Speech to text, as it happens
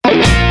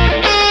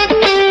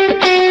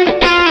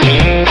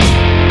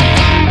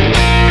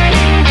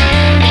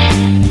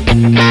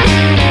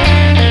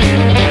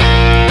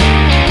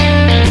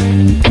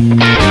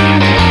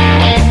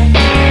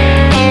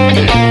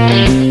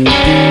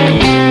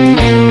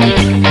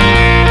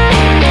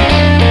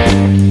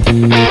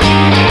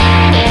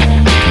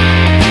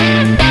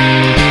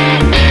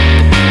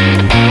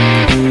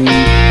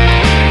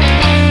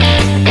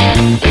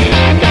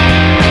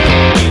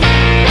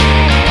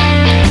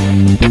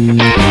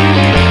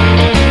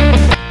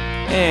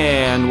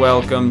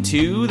welcome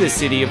to the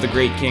City of the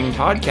Great King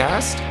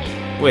podcast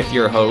with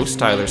your host,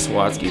 Tyler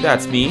Sawatsky.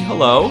 That's me.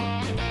 Hello.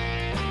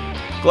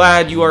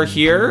 Glad you are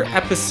here.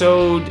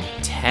 Episode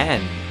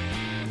 10.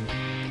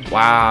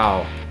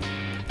 Wow.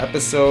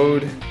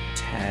 Episode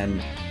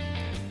 10.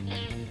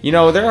 You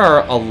know, there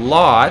are a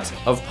lot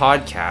of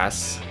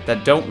podcasts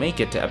that don't make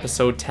it to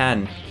episode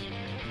 10.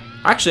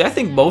 Actually, I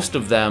think most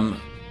of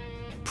them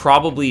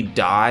probably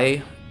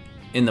die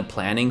in the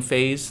planning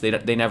phase.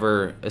 They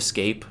never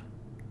escape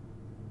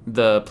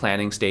the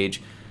planning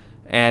stage.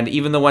 And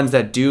even the ones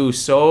that do,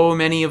 so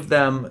many of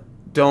them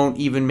don't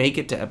even make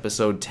it to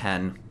episode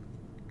 10.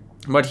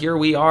 But here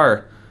we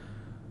are.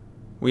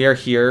 We are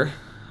here.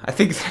 I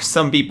think there's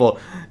some people,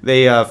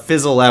 they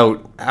fizzle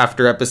out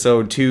after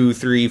episode 2,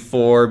 3,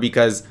 4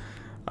 because,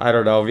 I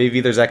don't know, maybe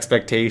there's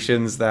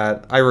expectations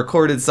that I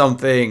recorded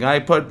something, I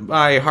put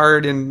my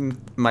heart and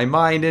my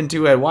mind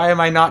into it. Why am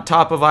I not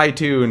top of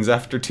iTunes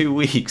after 2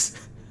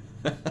 weeks?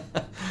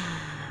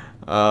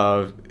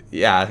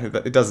 Yeah,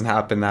 it doesn't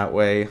happen that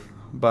way.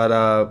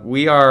 But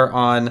we are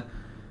on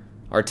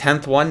our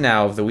 10th one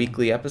now of the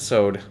weekly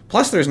episode.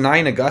 Plus there's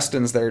 9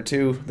 Augustines there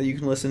too that you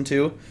can listen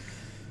to.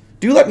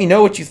 Do let me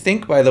know what you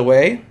think, by the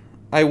way.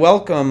 I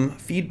welcome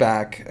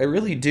feedback. I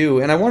really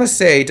do. And I want to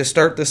say, to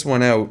start this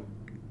one out,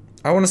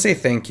 I want to say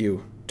thank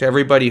you to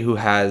everybody who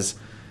has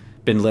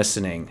been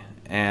listening.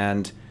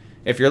 And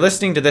if you're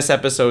listening to this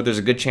episode, there's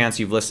a good chance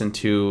you've listened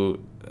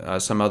to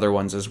some other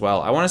ones as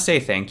well. I want to say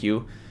thank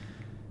you.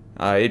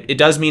 It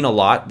does mean a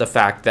lot, the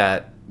fact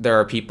that there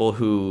are people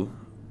who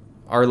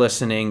are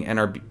listening and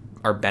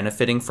are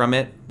benefiting from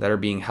it, that are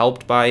being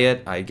helped by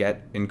it. I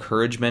get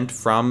encouragement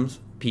from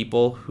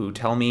people who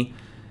tell me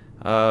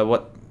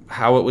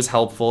how it was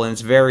helpful, and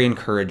it's very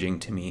encouraging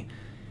to me.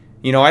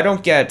 You know, I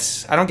don't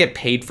get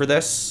paid for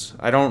this.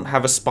 I don't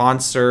have a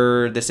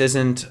sponsor. This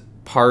isn't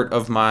part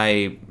of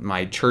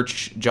my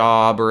church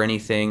job or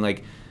anything.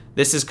 Like,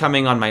 this is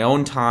coming on my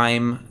own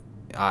time.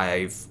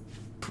 I've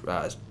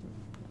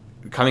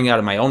coming out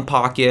of my own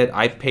pocket.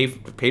 I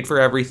paid for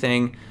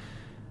everything.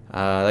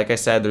 Like I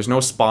said, there's no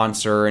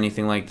sponsor or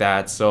anything like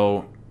that.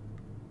 So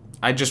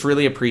I just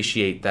really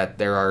appreciate that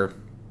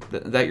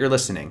that you're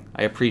listening.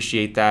 I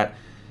appreciate that.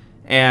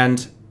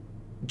 And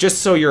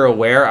just so you're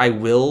aware, I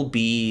will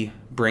be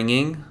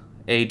bringing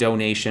a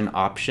donation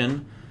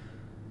option.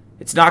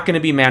 It's not going to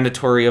be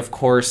mandatory, of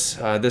course.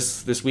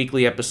 This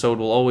weekly episode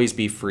will always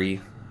be free,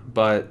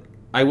 but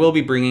I will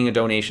be bringing a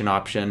donation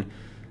option.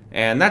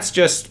 And that's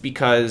just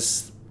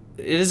because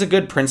it is a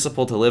good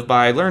principle to live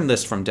by. I learned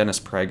this from Dennis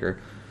Prager.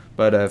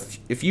 But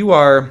if you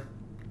are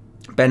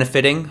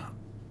benefiting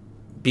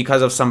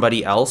because of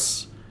somebody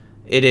else,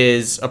 it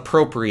is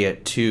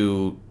appropriate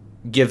to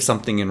give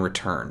something in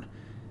return.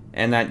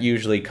 And that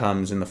usually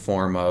comes in the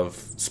form of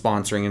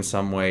sponsoring in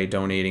some way,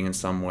 donating in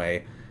some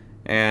way.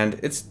 And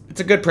it's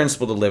a good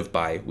principle to live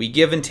by. We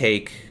give and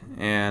take.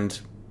 And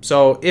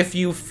so if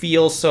you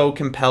feel so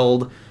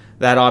compelled,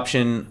 that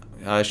option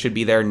should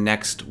be there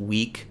next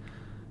week.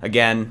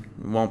 Again,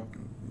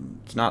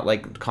 it's not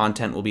like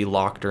content will be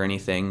locked or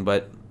anything,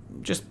 but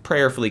just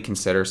prayerfully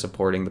consider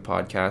supporting the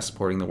podcast,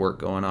 supporting the work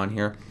going on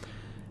here.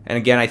 And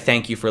again, I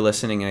thank you for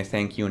listening, and I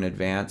thank you in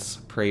advance.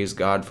 Praise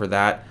God for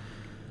that.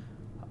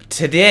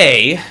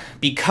 Today,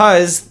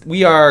 because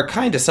we are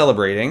kind of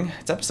celebrating,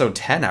 it's episode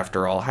 10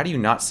 after all. How do you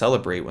not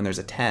celebrate when there's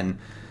a 10?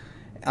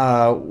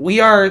 We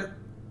are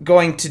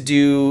going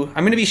to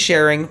I'm going to be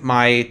sharing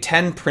my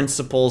 10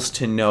 principles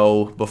to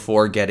know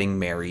before getting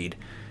married.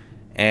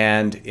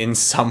 And in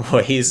some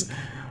ways,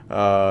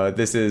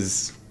 this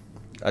is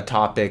a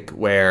topic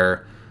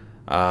where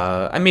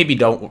I maybe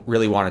don't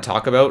really want to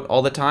talk about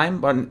all the time,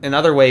 but in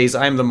other ways,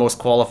 I'm the most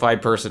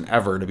qualified person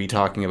ever to be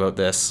talking about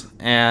this.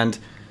 And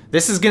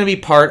this is going to be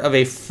part of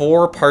a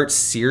 4-part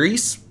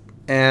series,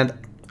 and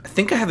I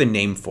think I have a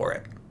name for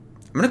it.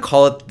 I'm going to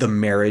call it the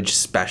Marriage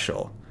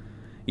Special.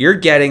 You're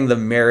getting the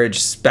Marriage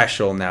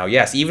Special now.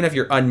 Yes, even if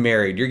you're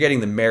unmarried, you're getting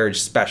the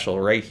Marriage Special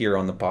right here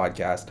on the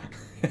podcast.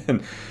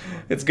 And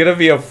it's going to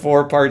be a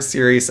 4-part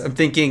series. I'm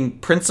thinking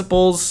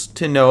principles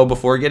to know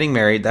before getting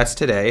married. That's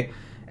today.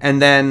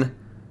 And then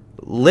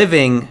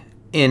living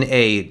in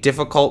a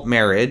difficult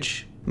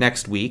marriage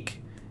next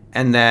week.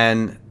 And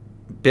then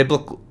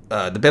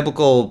the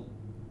biblical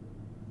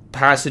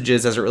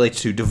passages as it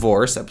relates to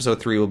divorce.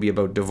 Episode 3 will be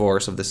about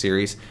divorce of the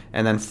series.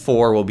 And then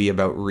 4 will be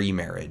about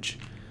remarriage.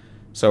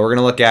 So we're going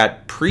to look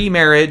at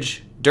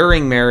pre-marriage,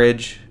 during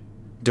marriage,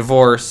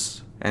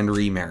 divorce, and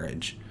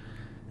remarriage.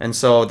 And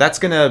so that's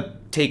going to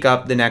take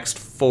up the next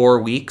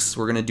 4 weeks.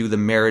 We're going to do the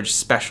Marriage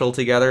Special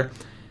together.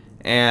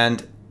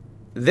 And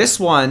this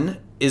one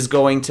is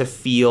going to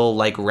feel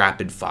like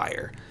rapid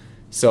fire.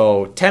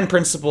 So 10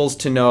 principles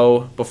to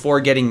know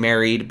before getting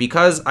married.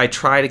 Because I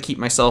try to keep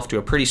myself to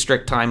a pretty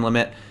strict time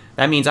limit,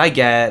 that means I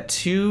get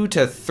 2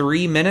 to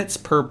 3 minutes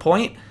per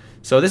point.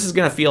 So this is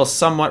going to feel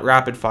somewhat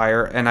rapid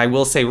fire. And I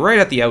will say right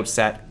at the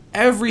outset,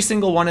 every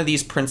single one of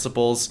these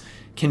principles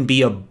can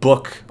be a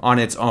book on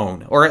its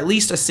own, or at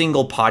least a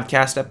single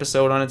podcast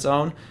episode on its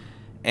own.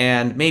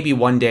 And maybe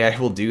one day I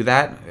will do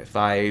that if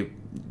I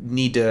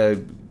need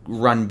to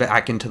run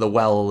back into the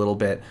well a little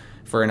bit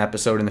for an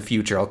episode in the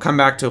future. I'll come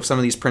back to some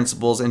of these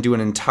principles and do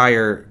an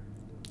entire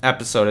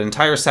episode, an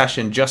entire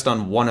session just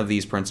on one of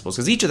these principles,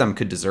 because each of them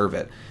could deserve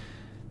it.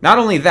 Not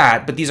only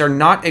that, but these are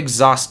not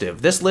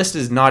exhaustive. This list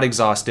is not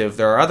exhaustive.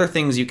 There are other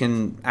things you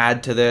can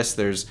add to this.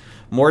 There's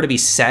more to be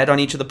said on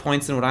each of the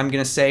points than what I'm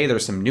going to say.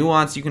 There's some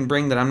nuance you can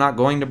bring that I'm not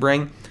going to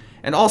bring.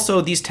 And also,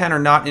 these 10 are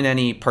not in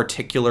any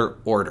particular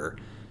order.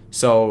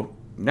 So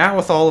now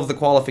with all of the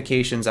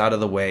qualifications out of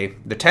the way,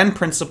 the 10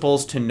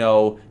 principles to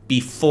know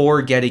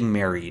before getting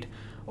married,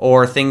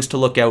 or things to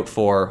look out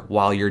for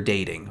while you're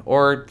dating,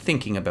 or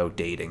thinking about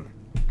dating.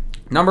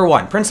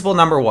 Principle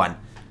number 1.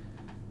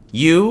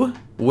 You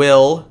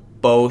will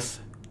both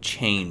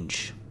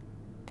change.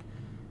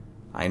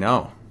 I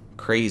know,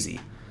 crazy.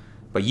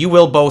 But you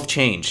will both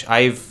change.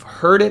 I've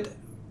heard it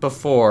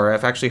before.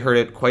 I've actually heard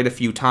it quite a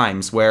few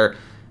times where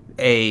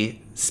a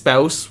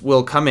spouse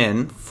will come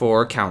in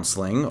for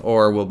counseling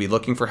or will be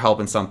looking for help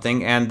in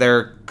something, and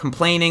they're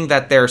complaining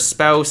that their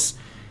spouse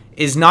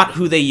is not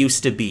who they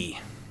used to be,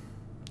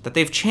 that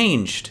they've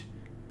changed.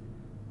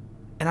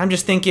 And I'm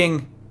just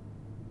thinking,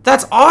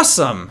 that's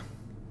awesome.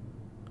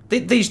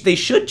 They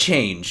should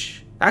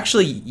change.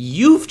 Actually,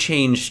 you've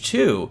changed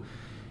too.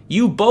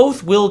 You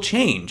both will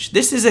change.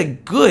 This is a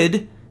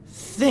good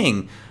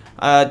thing.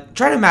 Try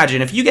to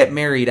imagine if you get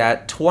married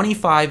at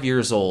 25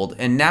 years old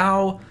and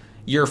now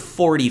you're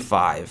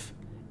 45,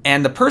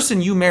 and the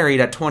person you married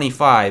at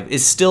 25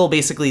 is still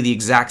basically the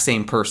exact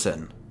same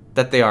person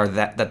that they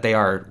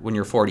are when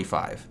you're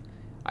 45.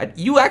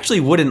 You actually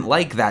wouldn't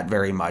like that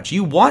very much.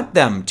 You want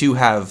them to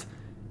have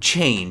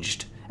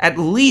changed, at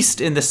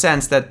least in the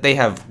sense that they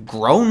have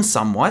grown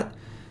somewhat.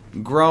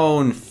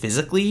 Grown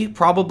physically,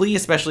 probably,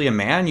 especially a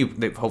man.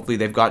 Hopefully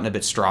they've gotten a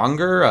bit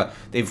stronger.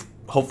 They've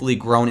hopefully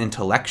grown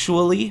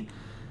intellectually.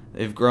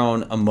 They've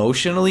grown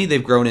emotionally.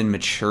 They've grown in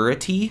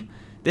maturity.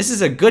 This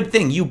is a good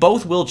thing. You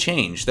both will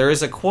change. There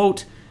is a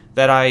quote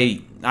that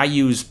I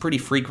use pretty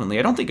frequently.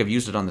 I don't think I've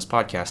used it on this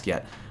podcast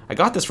yet. I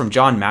got this from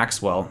John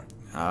Maxwell.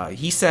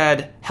 He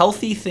said,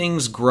 "Healthy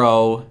things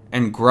grow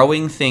and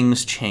growing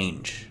things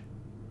change."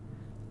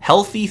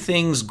 Healthy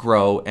things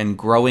grow and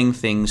growing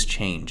things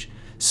change.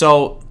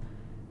 So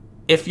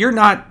if you're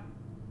not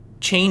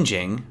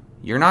changing,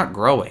 you're not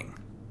growing.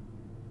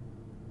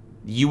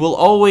 You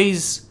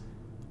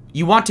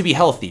want to be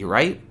healthy,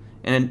 right?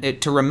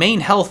 And to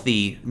remain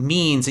healthy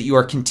means that you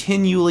are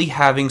continually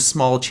having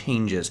small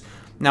changes.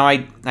 Now,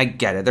 I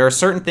get it. There are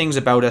certain things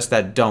about us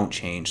that don't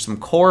change. Some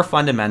core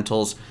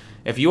fundamentals.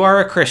 If you are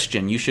a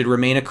Christian, you should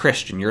remain a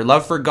Christian. Your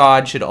love for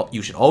God,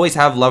 you should always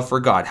have love for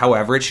God.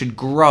 However, it should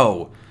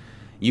grow.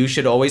 You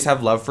should always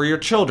have love for your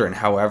children.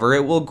 However,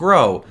 it will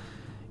grow.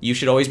 You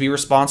should always be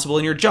responsible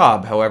in your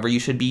job. However, you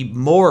should be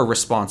more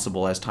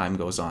responsible as time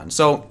goes on.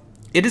 So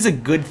it is a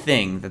good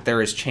thing that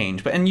there is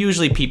change. And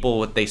usually people,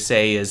 what they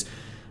say is,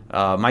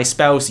 my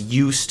spouse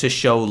used to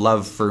show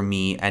love for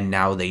me and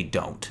now they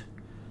don't.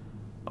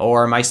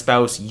 Or my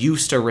spouse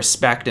used to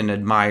respect and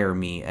admire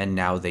me and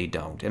now they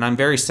don't. And I'm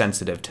very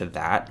sensitive to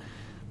that.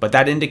 But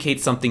that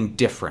indicates something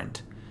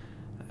different.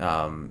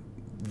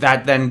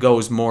 That then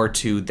goes more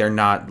to they're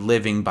not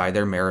living by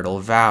their marital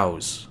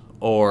vows,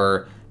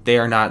 or they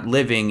are not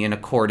living in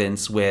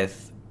accordance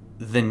with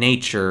the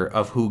nature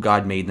of who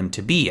God made them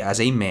to be, as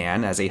a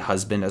man, as a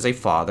husband, as a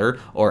father,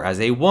 or as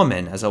a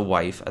woman, as a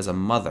wife, as a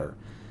mother.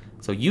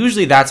 So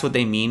usually that's what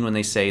they mean when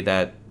they say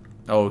that,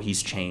 oh,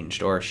 he's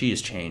changed, or she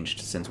has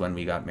changed since when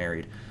we got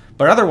married.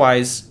 But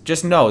otherwise,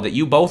 just know that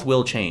you both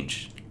will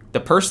change. The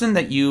person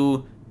that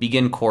you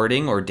begin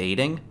courting or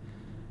dating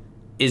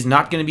is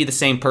not going to be the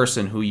same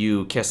person who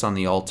you kiss on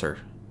the altar.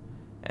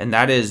 And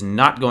that is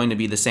not going to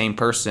be the same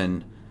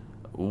person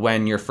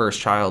when your first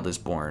child is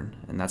born.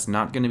 And that's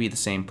not going to be the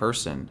same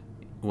person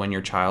when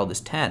your child is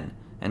 10,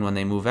 and when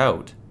they move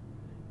out,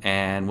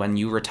 and when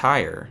you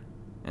retire,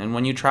 and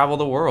when you travel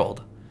the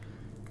world.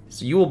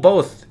 So you will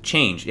both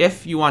change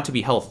if you want to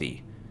be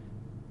healthy.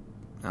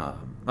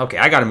 Okay,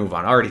 I got to move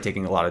on. Already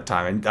taking a lot of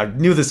time. I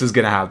knew this was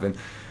going to happen.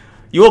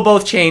 You will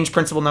both change,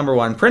 principle number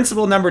 1.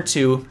 Principle number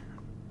 2,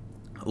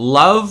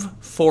 love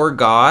for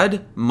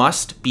God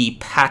must be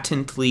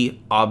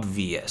patently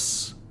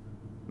obvious.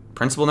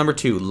 Principle number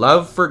 2,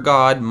 love for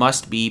God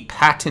must be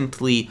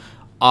patently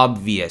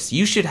obvious.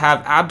 You should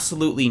have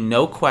absolutely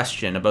no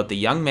question about the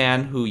young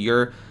man who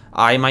your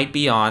eye might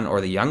be on,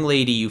 or the young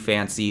lady you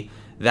fancy,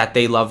 that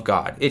they love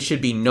God. It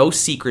should be no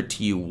secret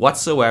to you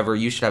whatsoever.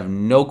 You should have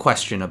no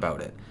question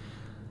about it.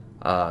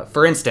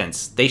 For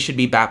instance, they should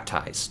be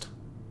baptized.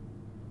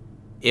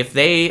 If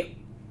they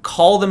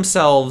call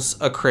themselves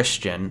a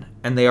Christian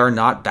and they are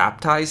not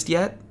baptized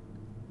yet,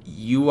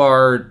 you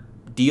are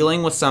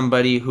dealing with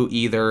somebody who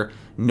either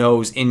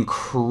knows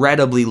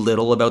incredibly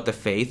little about the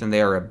faith and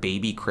they are a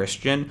baby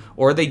Christian,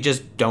 or they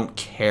just don't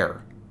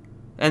care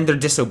and they're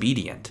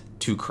disobedient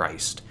to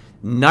Christ.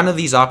 None of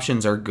these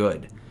options are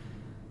good.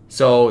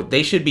 So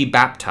they should be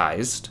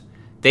baptized.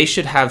 They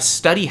should have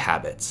study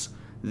habits.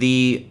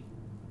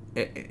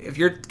 If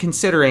you're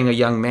considering a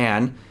young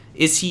man,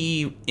 is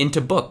he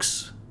into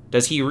books?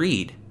 Does he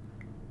read?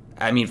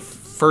 I mean,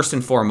 first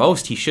and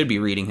foremost, he should be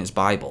reading his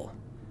Bible.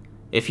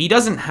 If he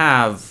doesn't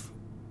have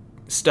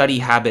study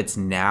habits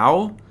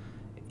now,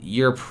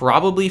 you're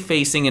probably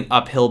facing an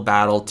uphill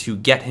battle to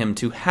get him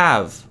to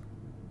have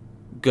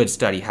good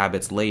study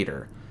habits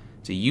later.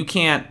 So you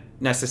can't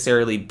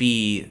necessarily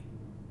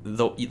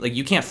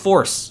you can't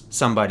force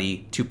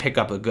somebody to pick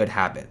up a good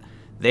habit.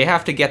 They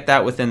have to get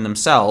that within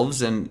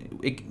themselves, and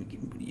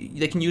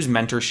they can use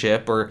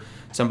mentorship, or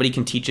somebody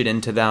can teach it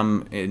into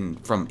them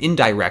from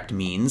indirect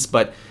means,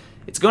 but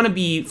it's going to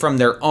be from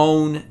their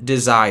own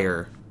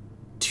desire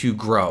to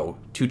grow,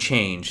 to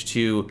change,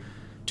 to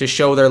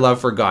show their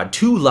love for God,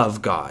 to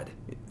love God.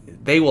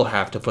 They will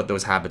have to put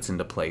those habits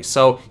into place.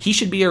 So he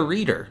should be a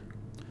reader,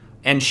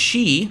 and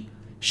she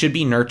should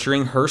be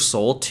nurturing her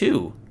soul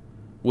too,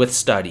 with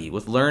study,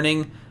 with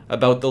learning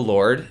about the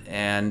Lord.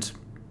 And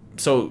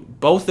so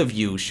both of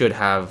you should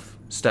have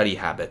study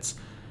habits.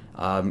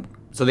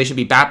 So they should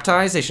be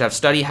baptized, they should have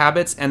study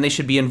habits, and they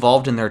should be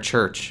involved in their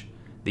church.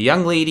 The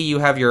young lady you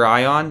have your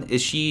eye on,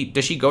 does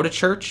she go to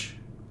church?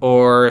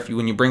 Or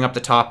when you bring up the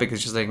topic,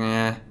 it's just like,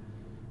 eh.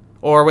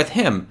 Or with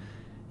him,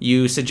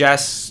 you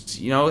suggest,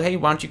 hey,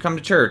 why don't you come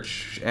to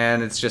church?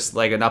 And it's just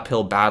like an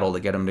uphill battle to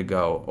get him to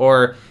go.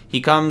 Or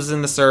he comes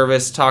in the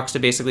service, talks to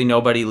basically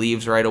nobody,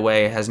 leaves right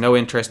away, has no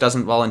interest,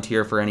 doesn't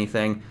volunteer for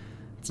anything.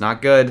 It's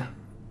not good.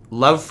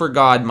 Love for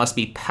God must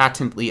be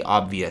patently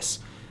obvious.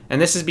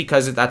 And this is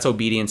because that's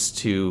obedience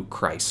to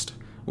Christ.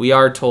 We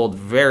are told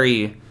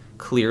very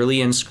clearly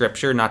in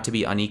Scripture not to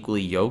be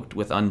unequally yoked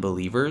with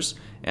unbelievers,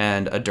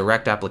 and a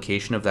direct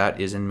application of that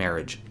is in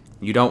marriage.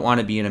 You don't want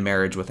to be in a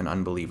marriage with an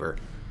unbeliever.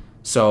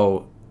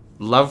 So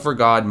love for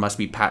God must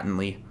be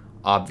patently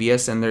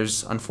obvious, and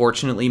there's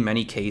unfortunately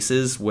many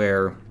cases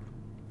where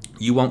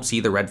you won't see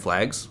the red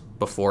flags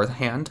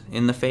beforehand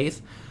in the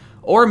faith,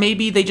 or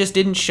maybe they just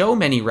didn't show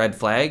many red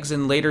flags,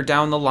 and later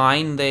down the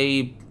line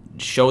they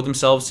show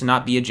themselves to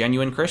not be a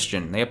genuine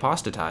Christian. They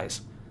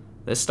apostatize.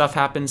 This stuff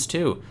happens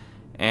too,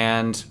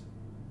 and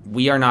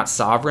we are not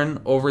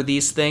sovereign over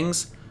these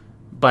things,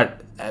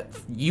 but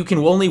you can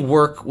only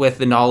work with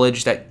the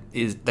knowledge that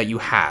you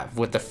have,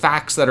 with the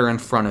facts that are in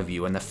front of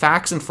you, and the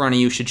facts in front of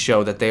you should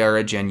show that they are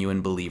a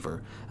genuine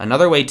believer.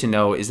 Another way to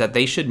know is that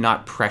they should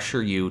not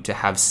pressure you to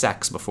have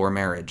sex before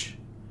marriage.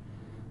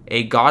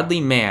 A godly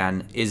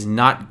man he's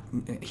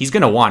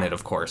going to want it,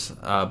 of course,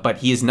 but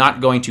he is not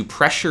going to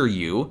pressure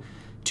you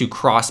to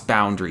cross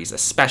boundaries,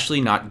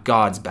 especially not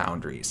God's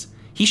boundaries.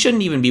 He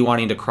shouldn't even be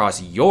wanting to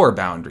cross your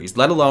boundaries,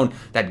 let alone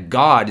that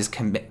God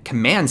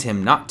commands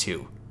him not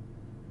to.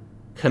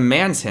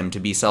 Commands him to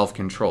be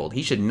self-controlled.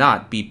 He should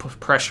not be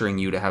pressuring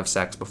you to have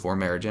sex before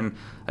marriage. And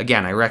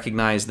again, I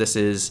recognize this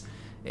is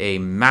a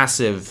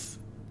massive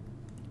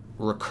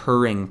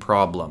recurring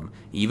problem,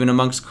 even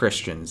amongst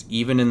Christians,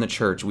 even in the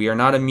church. We are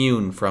not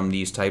immune from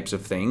these types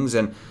of things,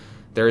 and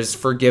there is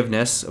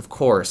forgiveness, of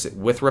course.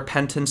 With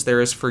repentance,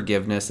 there is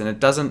forgiveness, and it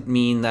doesn't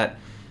mean that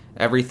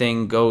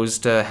everything goes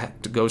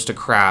to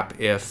crap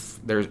if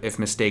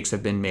mistakes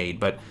have been made.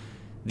 But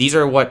these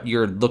are what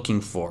you're looking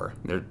for.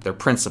 They're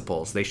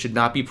principles. They should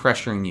not be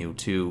pressuring you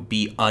to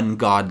be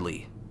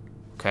ungodly.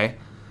 Okay?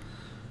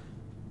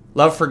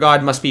 Love for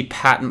God must be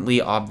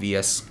patently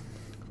obvious.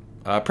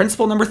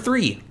 Principle number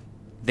 3.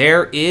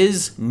 There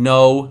is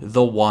no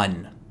the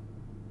one.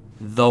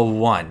 The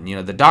one.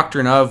 The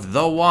doctrine of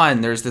the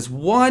one. There's this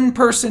one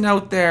person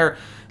out there,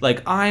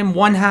 like I'm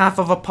one half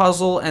of a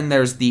puzzle, and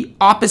there's the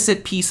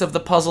opposite piece of the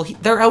puzzle.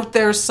 They're out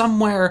there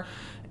somewhere,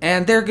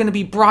 and they're going to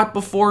be brought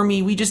before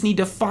me. We just need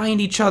to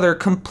find each other,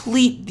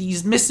 complete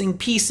these missing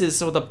pieces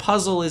so the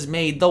puzzle is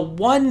made. The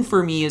one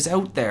for me is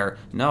out there.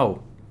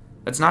 No,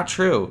 that's not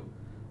true.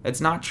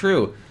 It's not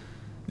true.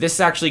 This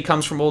actually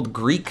comes from old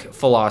Greek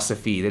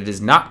philosophy. That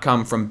does not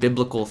come from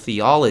biblical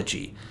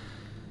theology.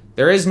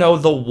 There is no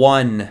the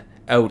one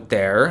out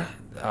there.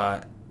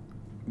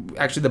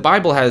 Actually, the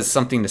Bible has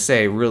something to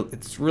say.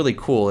 It's really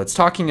cool. It's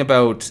talking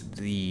about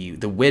the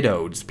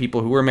widowed,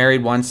 people who were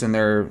married once, and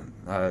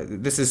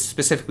this is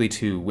specifically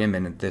to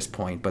women at this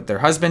point, but their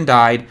husband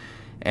died,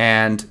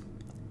 and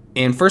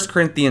in 1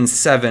 Corinthians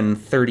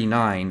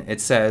 7:39,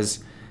 it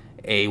says,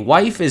 "A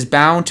wife is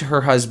bound to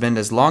her husband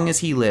as long as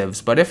he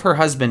lives, but if her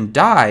husband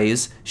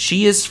dies,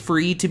 she is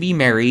free to be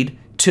married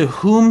to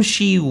whom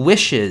she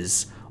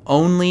wishes,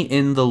 only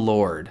in the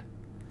Lord."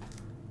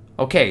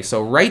 Okay,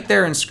 so right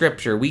there in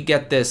Scripture, we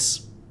get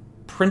this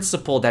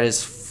principle that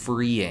is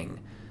freeing.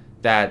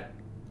 That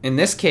in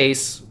this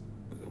case,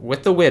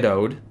 with the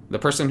widowed, the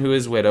person who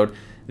is widowed,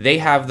 they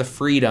have the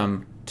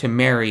freedom to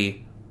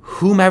marry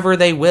whomever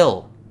they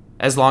will,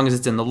 as long as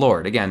it's in the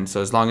Lord. Again,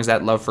 so as long as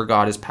that love for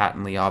God is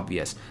patently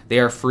obvious, they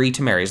are free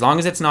to marry. As long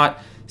as it's not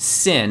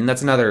sin,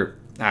 that's another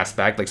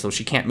aspect. So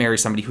she can't marry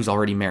somebody who's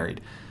already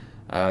married.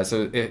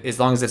 So as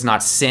long as it's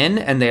not sin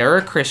and they are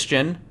a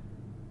Christian,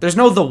 there's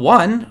no the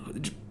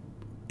one.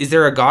 Is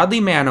there a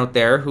godly man out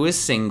there who is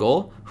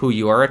single who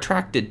you are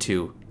attracted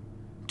to?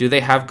 Do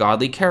they have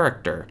godly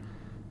character?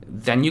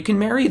 Then you can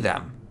marry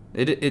them.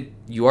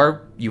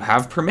 You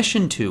have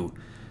permission to.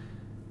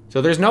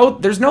 So there's no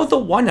the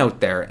one out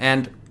there.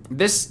 And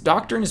this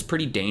doctrine is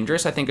pretty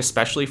dangerous, I think,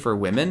 especially for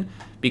women,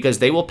 because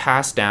they will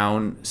pass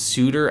down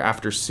suitor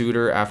after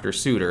suitor after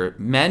suitor,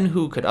 men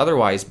who could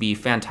otherwise be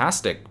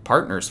fantastic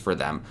partners for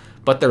them,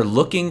 but they're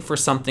looking for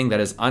something that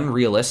is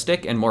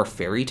unrealistic and more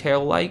fairy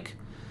tale like.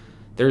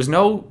 There's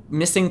no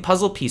missing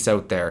puzzle piece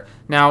out there.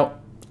 Now,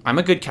 I'm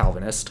a good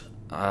Calvinist.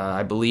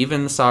 I believe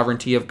in the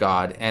sovereignty of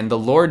God, and the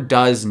Lord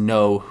does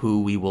know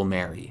who we will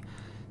marry.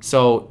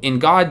 So in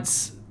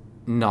God's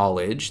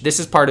knowledge, this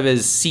is part of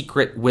his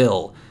secret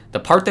will. The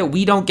part that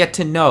we don't get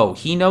to know.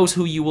 He knows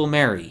who you will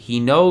marry. He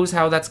knows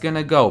how that's going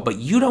to go, but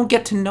you don't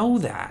get to know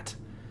that.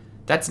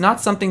 That's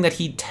not something that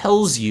he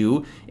tells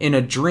you in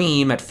a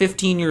dream at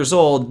 15 years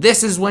old.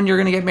 This is when you're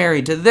going to get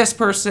married to this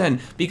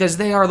person because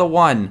they are the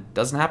one.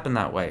 Doesn't happen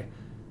that way.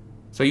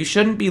 So you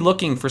shouldn't be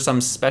looking for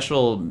some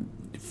special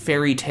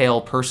fairy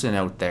tale person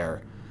out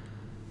there.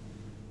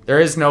 There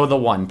is no the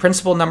one.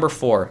 Principle number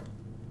 4.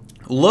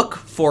 Look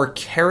for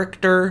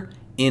character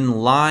in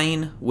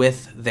line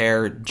with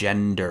their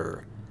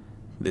gender.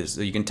 This,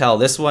 you can tell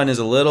this one is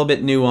a little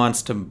bit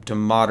nuanced to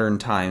modern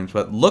times,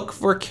 but look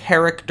for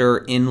character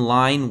in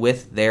line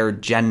with their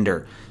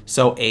gender.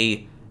 So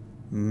a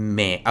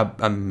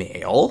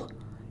male,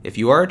 if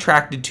you are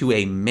attracted to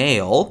a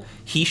male,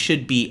 he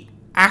should be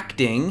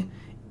acting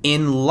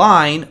in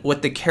line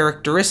with the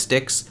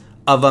characteristics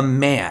of a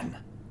man.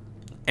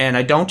 And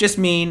I don't just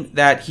mean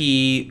that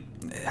he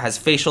has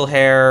facial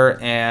hair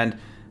and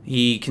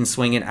he can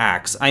swing an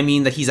axe. I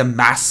mean that he's a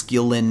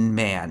masculine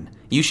man.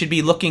 You should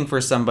be looking for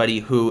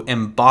somebody who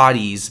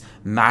embodies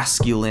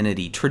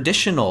masculinity,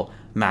 traditional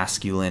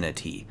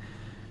masculinity.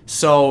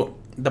 So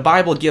the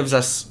Bible gives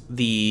us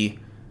the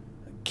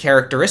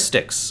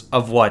characteristics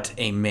of what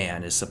a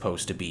man is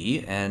supposed to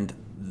be. And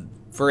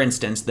for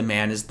instance, the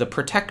man is the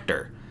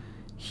protector.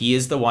 He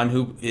is the one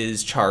who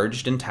is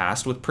charged and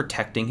tasked with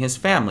protecting his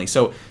family.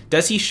 So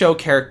does he show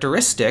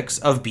characteristics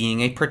of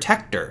being a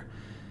protector?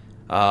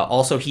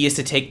 Also, he is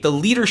to take the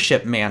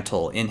leadership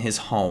mantle in his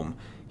home.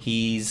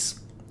 He's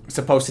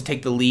supposed to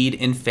take the lead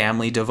in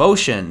family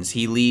devotions.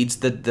 He leads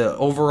the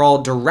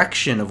overall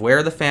direction of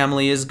where the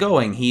family is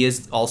going. He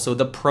is also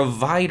the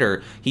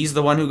provider. He's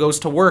the one who goes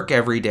to work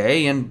every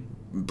day and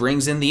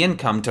brings in the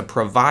income to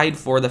provide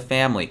for the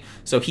family.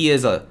 So he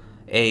is a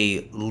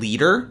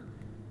leader,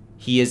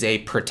 he is a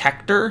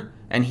protector,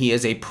 and he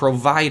is a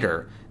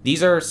provider.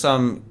 These are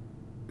some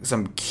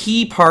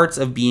key parts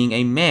of being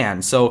a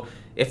man. So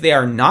if they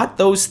are not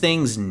those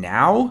things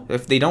now,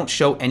 if they don't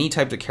show any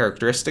type of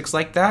characteristics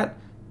like that,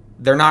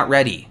 they're not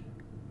ready.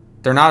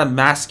 They're not a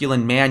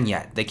masculine man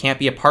yet. They can't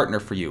be a partner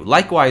for you.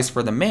 Likewise,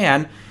 for the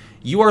man,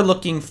 you are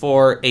looking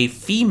for a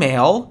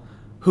female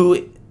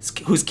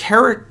whose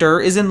character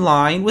is in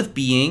line with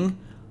being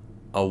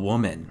a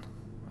woman.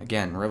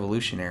 Again,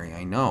 revolutionary,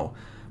 I know.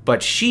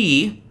 But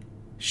she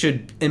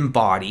should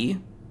embody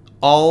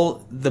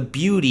all the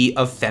beauty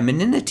of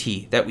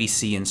femininity that we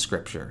see in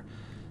Scripture.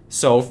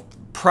 So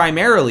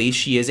primarily,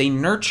 she is a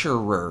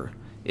nurturer.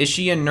 Is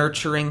she a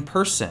nurturing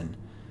person?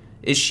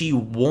 Is she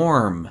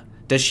warm?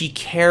 Does she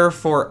care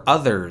for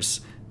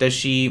others? Does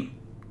she,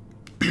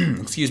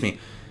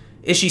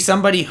 is she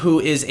somebody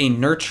who is a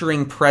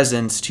nurturing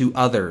presence to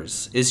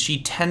others? Is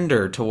she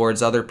tender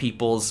towards other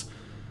people's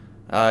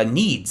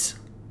needs?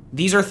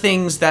 These are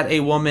things that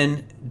a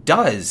woman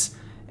does.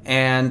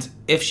 And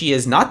if she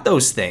is not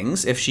those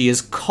things, if she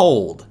is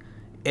cold,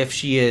 if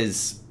she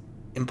is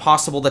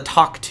impossible to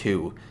talk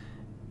to,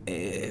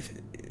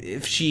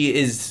 if she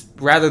is,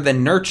 rather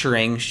than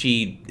nurturing,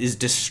 she is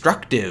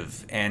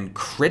destructive and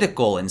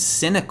critical and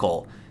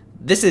cynical,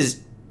 this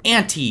is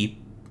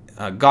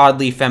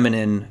anti-godly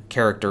feminine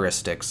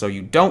characteristics. So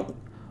you don't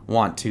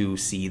want to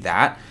see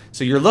that.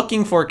 So you're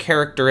looking for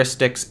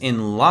characteristics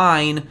in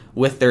line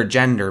with their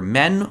gender.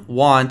 Men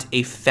want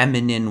a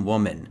feminine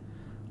woman,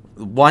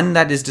 one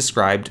that is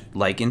described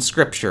like in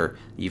Scripture,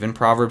 even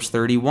Proverbs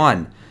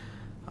 31.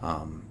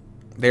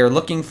 They are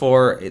looking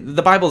for,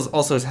 the Bible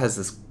also has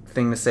this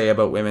thing to say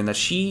about women,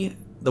 that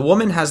the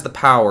woman has the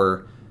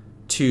power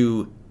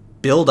to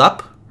build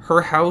up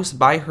her house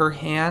by her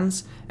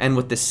hands, and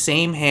with the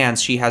same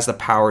hands she has the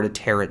power to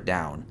tear it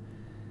down.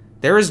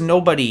 There is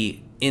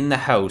nobody in the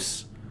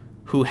house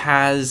who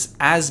has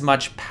as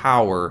much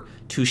power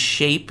to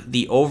shape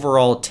the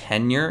overall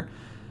tenure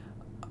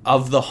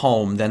of the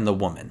home than the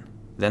woman,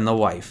 than the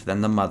wife, than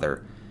the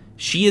mother.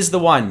 She is the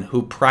one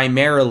who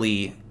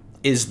primarily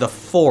is the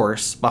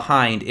force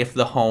behind if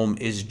the home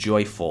is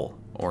joyful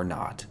or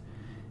not.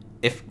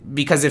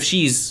 Because if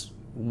she's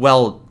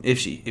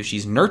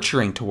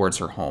nurturing towards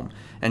her home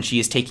and she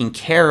is taking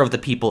care of the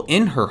people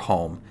in her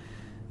home,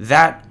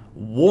 that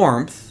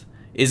warmth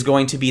is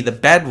going to be the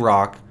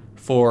bedrock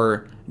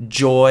for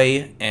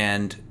joy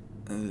and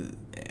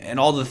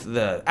all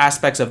the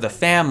aspects of the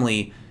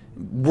family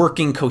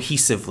working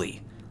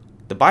cohesively.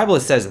 The Bible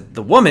says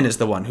the woman is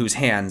the one whose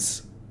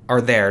hands are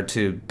there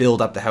to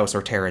build up the house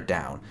or tear it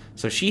down.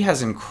 So she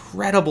has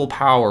incredible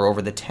power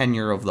over the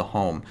tenure of the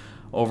home,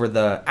 over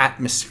the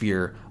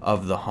atmosphere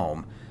of the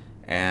home.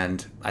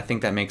 And I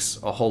think that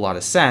makes a whole lot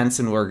of sense,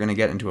 and we're going to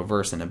get into a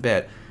verse in a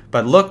bit.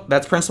 But look,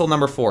 that's principle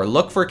number 4.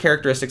 Look for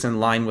characteristics in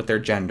line with their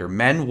gender.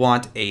 Men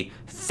want a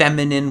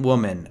feminine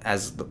woman,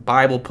 as the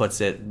Bible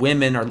puts it.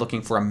 Women are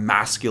looking for a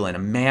masculine, a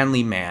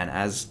manly man,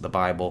 as the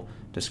Bible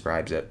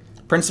describes it.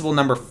 Principle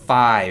number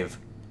 5.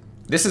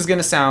 This is going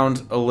to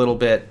sound a little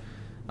bit,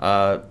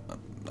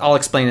 I'll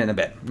explain it in a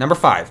bit. Number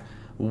 5.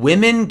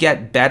 Women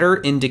get better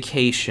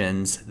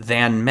indications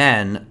than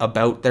men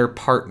about their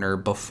partner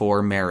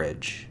before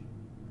marriage.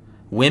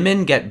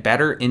 Women get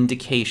better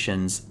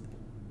indications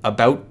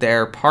about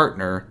their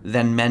partner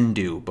than men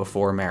do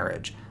before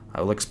marriage. I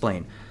will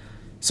explain.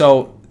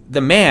 So the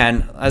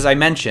man, as I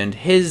mentioned,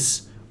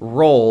 his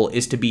role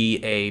is to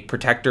be a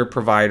protector,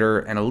 provider,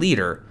 and a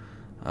leader,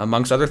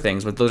 amongst other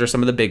things, but those are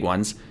some of the big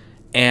ones.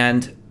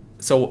 And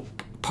so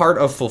part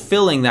of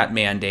fulfilling that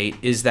mandate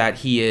is that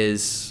he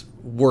is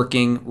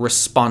working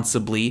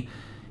responsibly.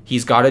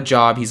 He's got a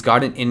job, he's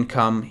got an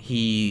income,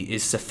 he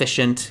is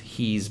sufficient,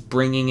 he's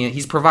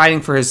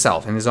providing for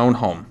himself in his own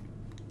home.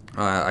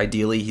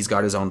 Ideally, he's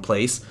got his own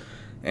place,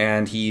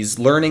 and he's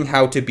learning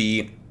how to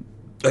be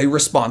a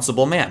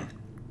responsible man.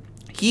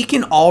 He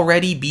can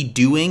already be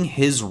doing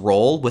his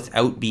role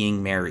without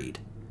being married.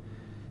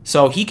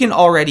 So he can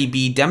already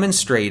be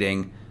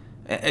demonstrating,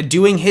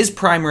 doing his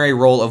primary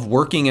role of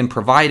working and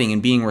providing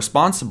and being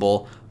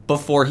responsible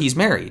before he's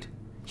married.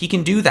 He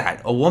can do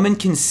that. A woman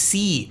can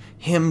see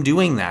him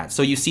doing that.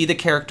 So you see the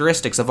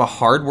characteristics of a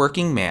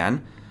hardworking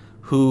man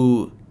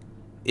who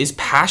is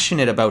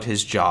passionate about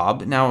his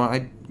job. Now,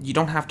 you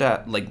don't have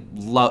to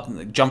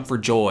jump for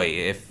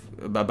joy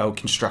about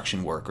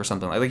construction work or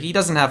something like he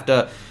doesn't have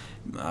to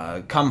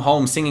come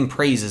home singing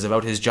praises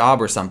about his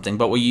job or something.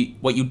 But what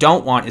you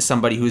don't want is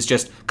somebody who's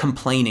just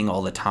complaining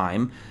all the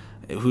time,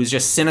 who's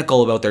just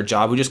cynical about their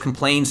job, who just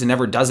complains and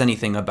never does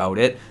anything about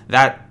it.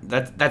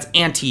 That's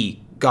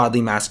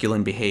anti-godly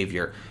masculine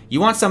behavior. You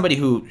want somebody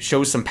who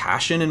shows some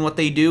passion in what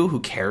they do, who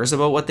cares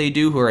about what they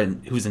do,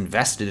 who's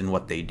invested in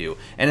what they do.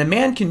 And a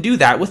man can do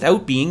that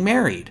without being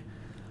married.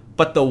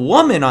 But the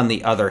woman, on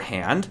the other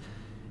hand,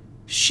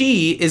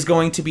 she is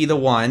going to be the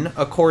one,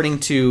 according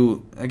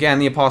to, again,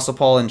 the Apostle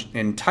Paul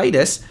in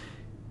Titus,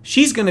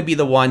 she's going to be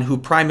the one who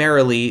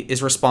primarily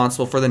is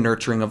responsible for the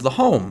nurturing of the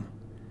home.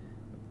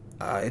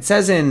 It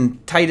says in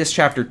Titus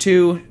chapter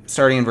 2,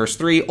 starting in verse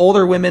 3,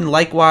 older women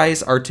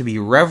likewise are to be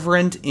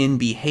reverent in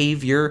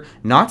behavior,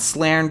 not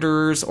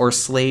slanderers or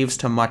slaves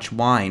to much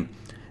wine.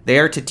 They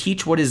are to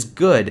teach what is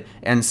good,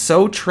 and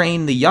so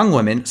train the young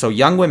women. So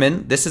young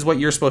women, this is what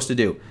you're supposed to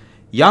do.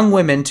 Young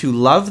women to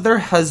love their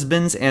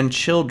husbands and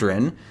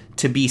children,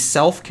 to be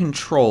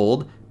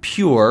self-controlled,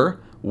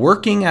 pure,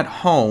 working at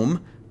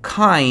home,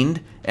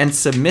 kind, and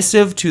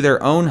submissive to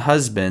their own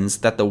husbands,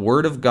 that the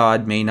word of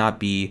God may not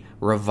be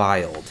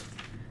reviled.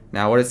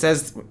 Now, what it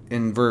says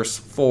in verse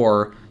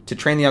 4, to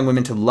train the young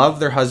women to love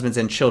their husbands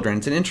and children,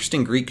 it's an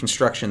interesting Greek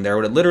construction there.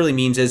 What it literally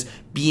means is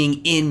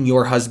being in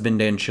your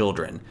husband and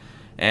children.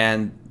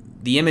 And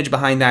the image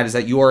behind that is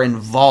that you are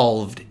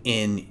involved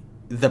in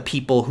the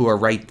people who are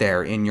right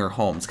there in your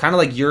home. It's kind of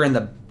like you're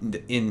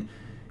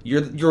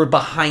you're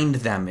behind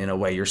them in a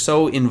way. You're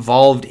so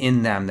involved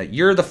in them that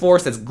you're the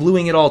force that's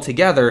gluing it all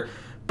together,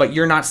 but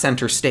you're not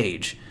center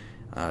stage.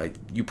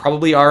 You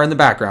probably are in the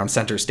background,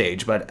 center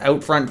stage, but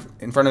out front,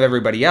 in front of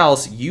everybody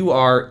else, you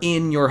are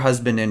in your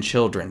husband and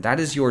children. That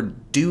is your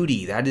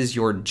duty. That is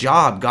your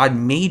job. God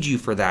made you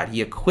for that.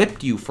 He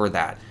equipped you for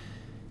that.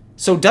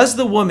 So does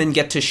the woman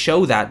get to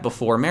show that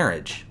before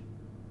marriage?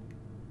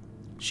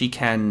 She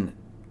can,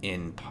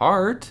 in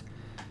part.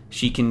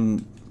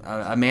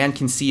 A man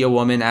can see a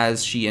woman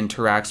as she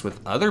interacts with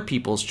other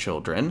people's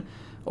children,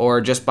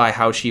 or just by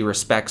how she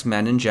respects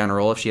men in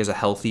general, if she has a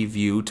healthy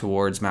view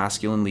towards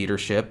masculine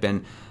leadership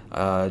and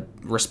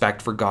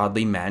respect for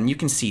godly men. You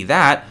can see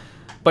that,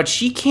 but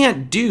she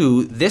can't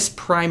do this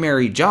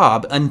primary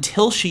job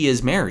until she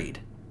is married.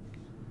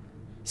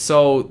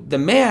 So the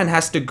man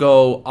has to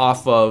go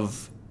off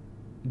of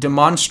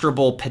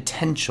demonstrable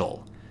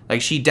potential.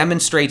 Like, she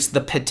demonstrates the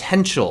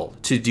potential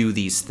to do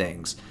these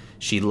things.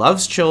 She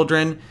loves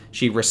children,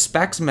 she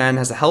respects men,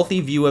 has a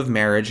healthy view of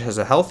marriage, has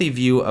a healthy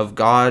view of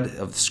God,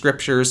 of the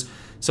scriptures.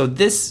 So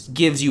this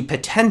gives you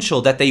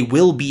potential that they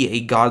will be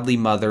a godly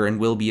mother and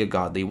will be a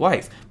godly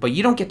wife. But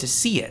you don't get to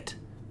see it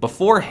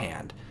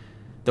beforehand.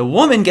 The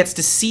woman gets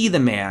to see the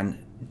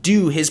man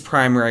do his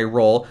primary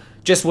role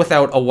just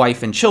without a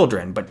wife and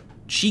children. But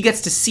she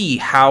gets to see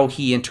how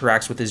he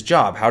interacts with his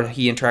job, how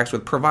he interacts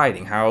with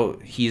providing, how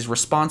he's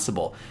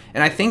responsible.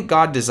 And I think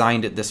God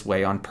designed it this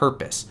way on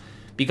purpose.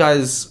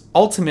 Because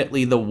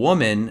ultimately the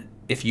woman,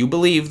 if you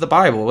believe the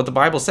Bible, what the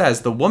Bible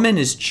says, the woman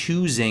is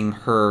choosing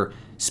her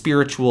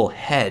spiritual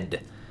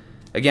head.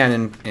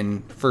 Again,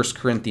 in 1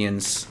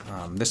 Corinthians,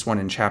 this one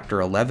in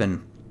chapter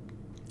 11,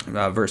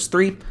 verse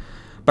 3,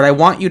 but I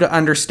want you to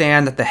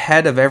understand that the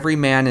head of every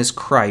man is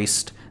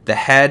Christ, the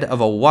head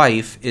of a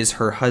wife is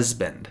her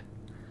husband.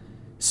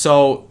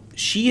 So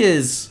she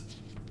is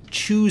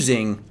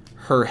choosing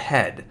her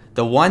head,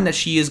 the one that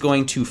she is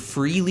going to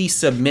freely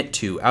submit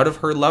to out of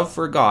her love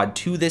for God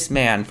to this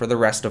man for the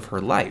rest of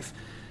her life.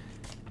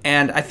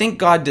 And I think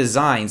God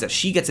designs that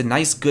she gets a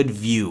nice good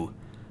view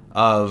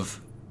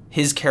of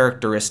his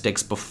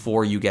characteristics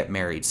before you get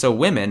married. So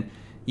women,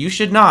 you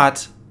should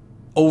not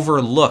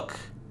overlook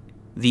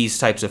these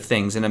types of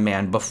things in a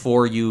man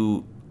before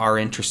you are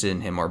interested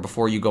in him or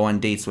before you go on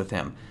dates with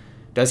him.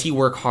 Does he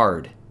work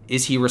hard?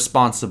 Is he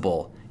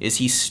responsible? Is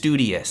he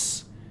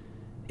studious?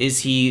 Is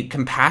he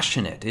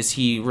compassionate? Is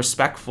he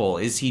respectful?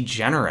 Is he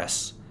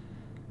generous?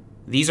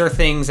 These are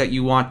things that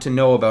you want to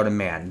know about a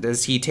man.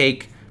 Does he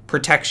take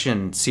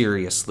protection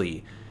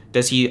seriously?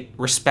 Does he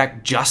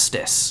respect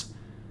justice?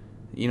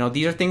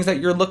 These are things that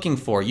you're looking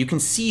for. You can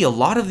see a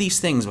lot of these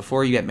things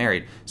before you get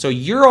married. So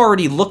you're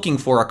already looking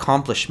for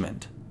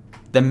accomplishment.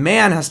 The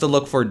man has to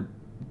look for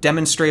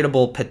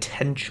demonstrable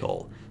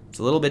potential. It's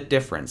a little bit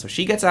different. So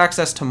she gets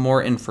access to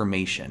more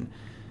information.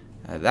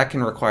 That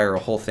can require a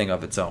whole thing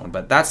of its own.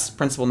 But that's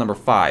principle number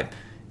 5,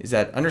 is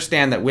that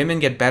understand that women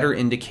get better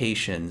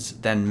indications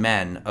than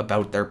men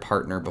about their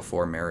partner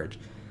before marriage.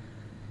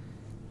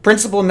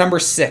 Principle number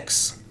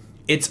 6.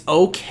 It's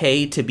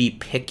okay to be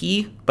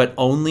picky, but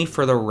only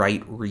for the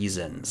right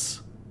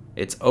reasons.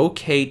 It's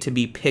okay to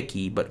be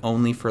picky, but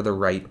only for the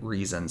right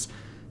reasons.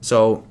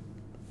 So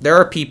there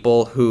are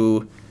people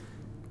who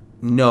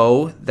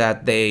know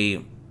that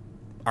they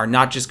are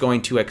not just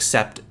going to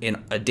accept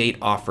a date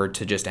offer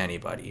to just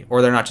anybody,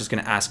 or they're not just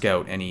going to ask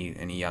out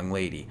any young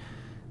lady.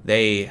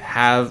 They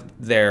have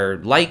their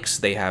likes,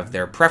 they have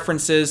their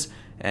preferences,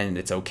 and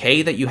it's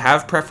okay that you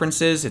have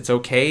preferences. It's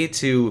okay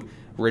to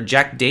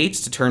reject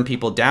dates, to turn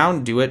people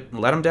down. Do it,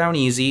 let them down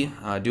easy.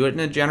 Do it in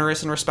a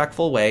generous and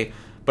respectful way.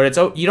 But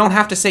you don't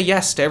have to say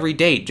yes to every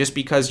date just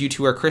because you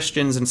two are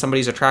Christians and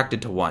somebody's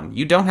attracted to one.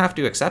 You don't have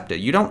to accept it.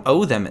 You don't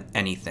owe them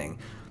anything.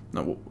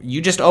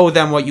 You just owe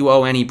them what you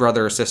owe any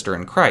brother or sister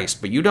in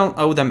Christ, but you don't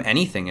owe them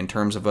anything in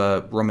terms of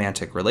a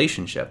romantic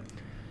relationship.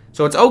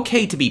 So it's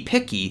okay to be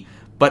picky,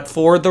 but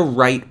for the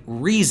right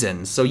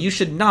reasons. So you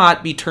should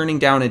not be turning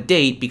down a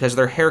date because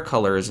their hair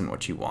color isn't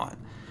what you want,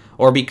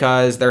 or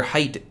because their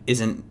height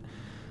isn't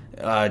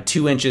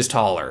 2 inches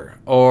taller,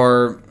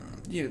 or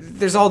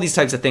there's all these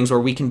types of things where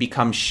we can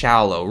become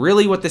shallow.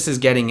 Really what this is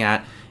getting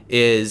at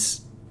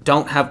is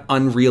don't have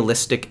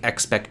unrealistic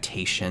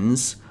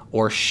expectations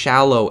or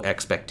shallow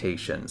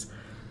expectations.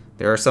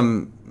 There are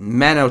some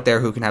men out there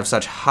who can have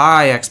such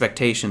high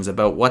expectations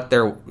about what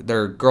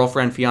their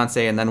girlfriend,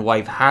 fiance, and then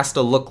wife has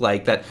to look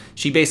like that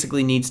she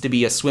basically needs to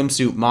be a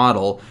swimsuit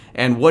model.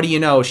 And what do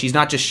you know? She's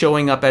not just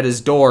showing up at his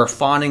door,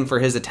 fawning for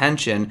his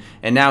attention,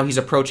 and now he's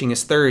approaching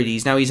his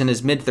 30s. Now he's in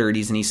his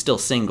mid-30s and he's still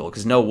single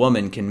because no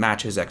woman can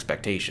match his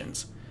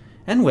expectations.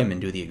 And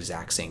women do the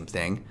exact same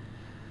thing.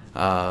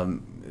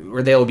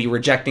 Where they'll be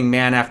rejecting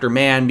man after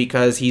man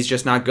because he's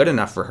just not good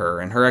enough for her,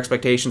 and her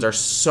expectations are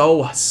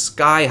so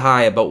sky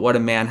high about what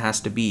a man has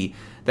to be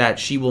that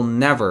she will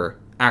never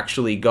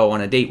actually go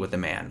on a date with a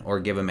man or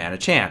give a man a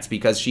chance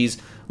because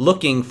she's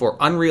looking for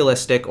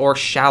unrealistic or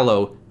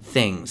shallow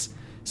things.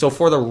 So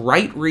for the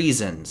right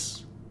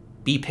reasons,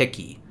 be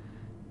picky.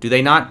 Do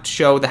they not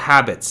show the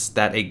habits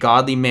that a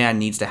godly man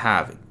needs to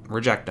have?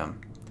 Reject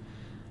them.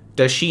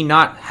 Does she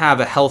not have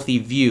a healthy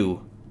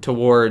view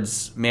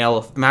towards male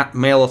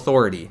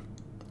authority?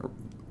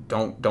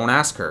 Don't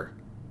ask her.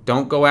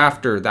 Don't go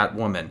after that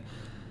woman.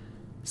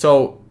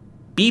 So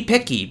be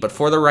picky, but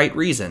for the right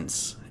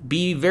reasons.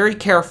 Be very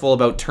careful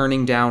about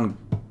turning down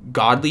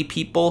godly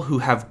people who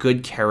have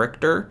good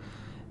character.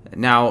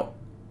 Now,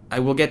 I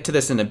will get to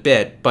this in a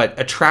bit, but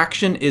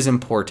attraction is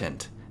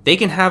important. They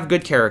can have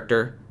good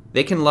character,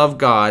 they can love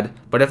God,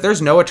 but if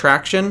there's no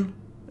attraction,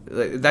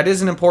 that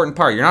is an important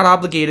part. You're not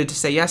obligated to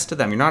say yes to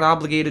them. You're not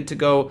obligated to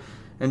go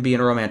and be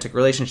in a romantic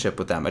relationship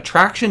with them.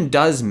 Attraction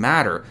does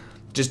matter.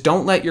 Just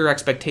don't let your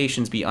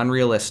expectations be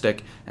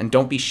unrealistic and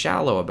don't be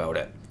shallow about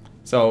it.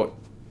 So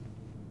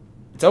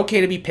it's okay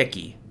to be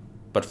picky,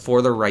 but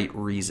for the right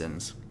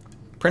reasons.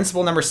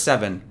 Principle number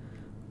 7,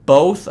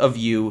 both of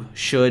you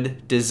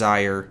should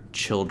desire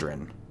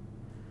children.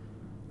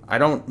 I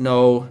don't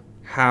know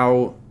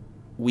how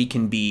we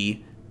can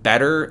be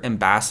better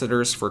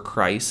ambassadors for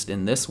Christ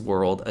in this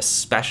world,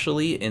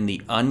 especially in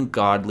the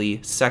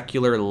ungodly,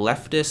 secular,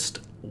 leftist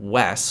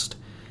West,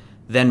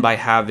 than by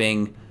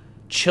having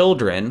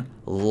children,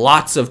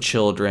 lots of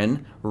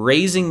children,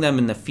 raising them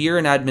in the fear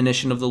and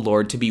admonition of the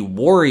Lord to be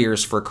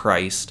warriors for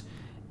Christ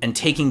and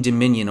taking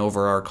dominion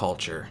over our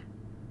culture.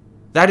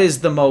 That is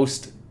the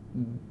most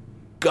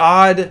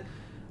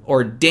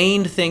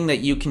God-ordained thing that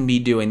you can be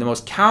doing, the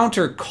most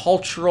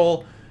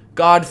countercultural,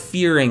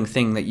 God-fearing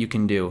thing that you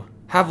can do.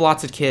 Have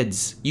lots of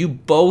kids. You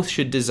both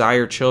should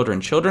desire children.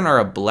 Children are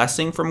a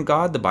blessing from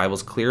God. The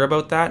Bible's clear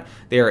about that.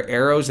 They are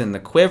arrows in the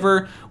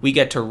quiver. We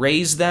get to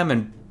raise them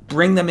and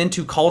bring them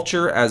into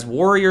culture as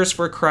warriors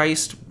for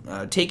Christ,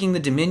 taking the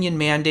dominion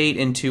mandate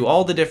into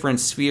all the different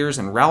spheres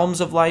and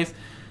realms of life.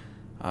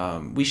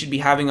 We should be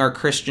having our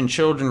Christian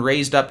children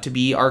raised up to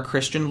be our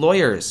Christian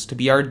lawyers, to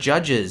be our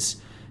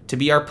judges, to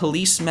be our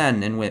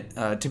policemen,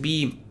 and to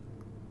be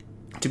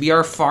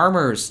our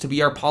farmers, to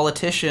be our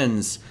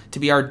politicians, to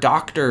be our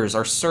doctors,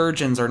 our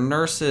surgeons, our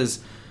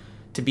nurses,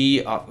 to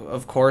be,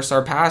 of course,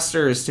 our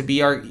pastors, to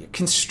be our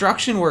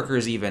construction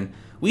workers even.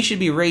 We should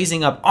be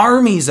raising up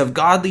armies of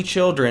godly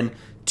children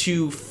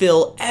to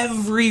fill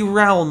every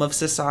realm of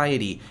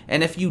society.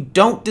 And if you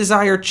don't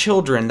desire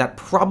children, that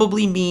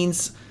probably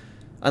means,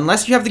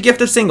 unless you have the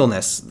gift of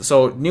singleness,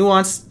 so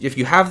nuance, if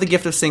you have the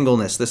gift of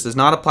singleness, this does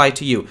not apply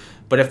to you.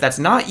 But if that's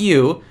not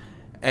you,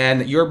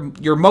 and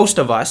you're most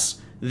of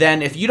us,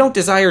 then if you don't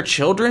desire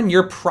children,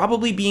 you're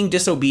probably being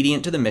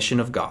disobedient to the mission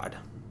of God.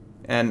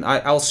 And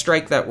I'll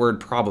strike that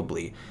word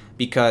probably,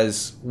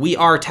 because we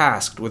are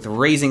tasked with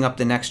raising up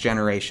the next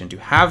generation, to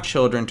have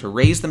children, to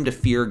raise them to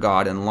fear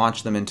God and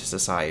launch them into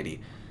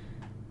society.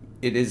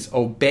 It is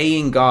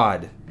obeying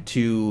God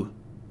to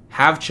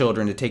have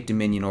children, to take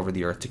dominion over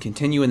the earth, to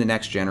continue in the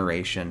next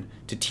generation,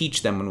 to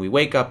teach them when we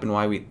wake up and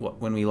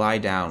when we lie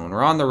down, when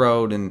we're on the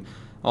road, and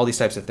all these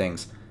types of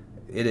things.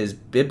 It is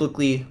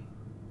biblically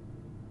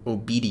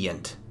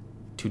obedient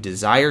to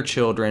desire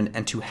children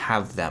and to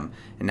have them.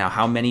 And now,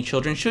 how many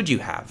children should you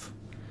have?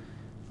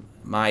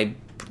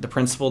 The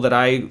principle that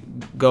I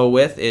go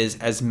with is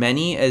as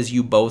many as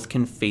you both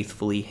can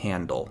faithfully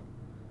handle.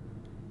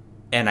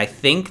 And I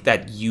think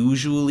that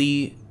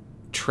usually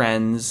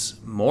trends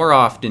more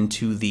often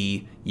to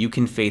the you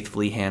can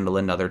faithfully handle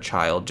another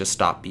child, just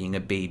stop being a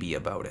baby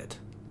about it.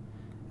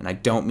 And I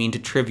don't mean to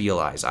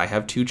trivialize. I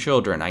have 2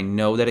 children. I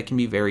know that it can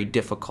be very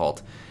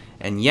difficult.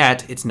 And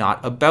yet, it's not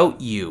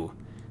about you.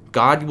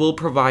 God will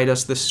provide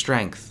us the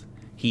strength.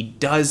 He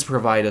does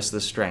provide us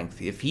the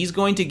strength. If he's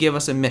going to give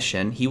us a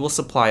mission, he will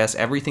supply us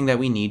everything that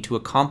we need to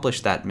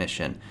accomplish that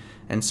mission.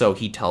 And so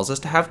he tells us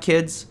to have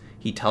kids.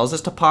 He tells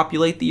us to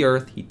populate the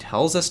earth. He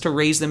tells us to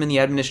raise them in the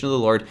admonition of the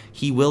Lord.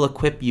 He will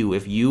equip you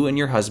if you and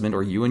your husband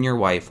or you and your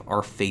wife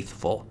are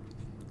faithful.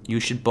 You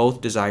should both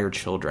desire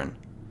children.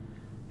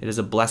 It is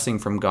a blessing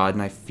from God,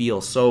 and I feel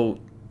so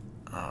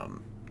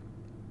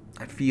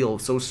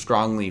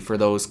strongly for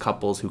those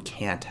couples who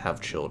can't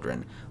have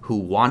children, who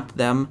want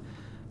them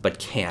but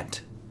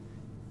can't.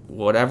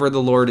 Whatever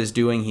the Lord is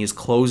doing, he is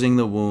closing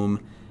the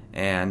womb,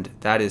 and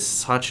that is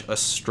such a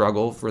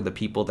struggle for the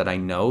people that I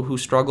know who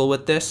struggle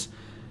with this.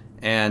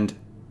 And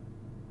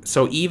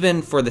so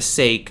even for the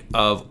sake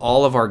of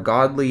all of our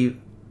godly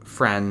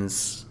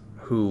friends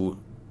who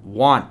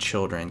want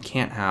children,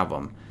 can't have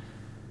them,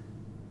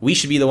 we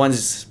should be the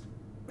ones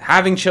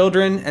having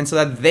children, and so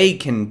that they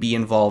can be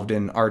involved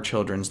in our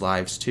children's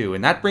lives too.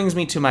 And that brings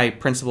me to my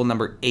principle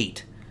number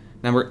 8.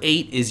 Number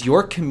 8 is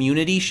your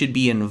community should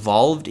be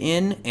involved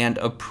in and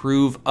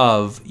approve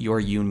of your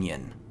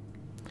union.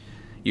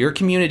 Your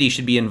community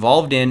should be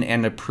involved in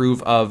and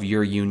approve of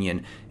your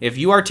union. If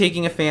you are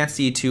taking a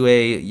fancy to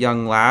a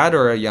young lad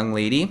or a young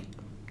lady,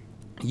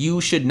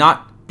 you should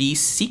not be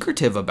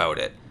secretive about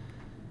it.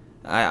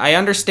 I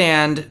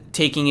understand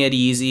taking it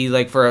easy,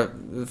 like for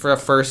a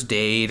first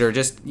date, or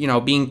just,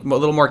 being a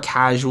little more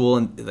casual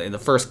in the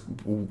first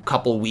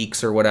couple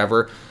weeks or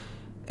whatever.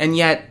 And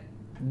yet,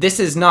 this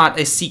is not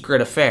a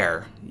secret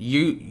affair.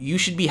 You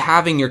should be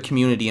having your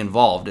community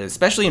involved,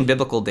 especially in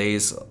biblical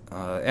days,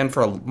 and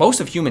for most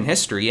of human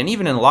history, and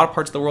even in a lot of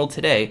parts of the world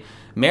today.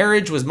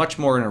 Marriage was much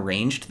more an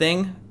arranged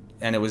thing,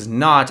 and it was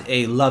not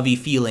a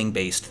lovey-feeling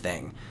based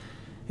thing.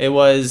 It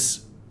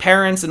was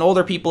parents and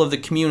older people of the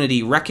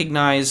community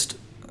recognized,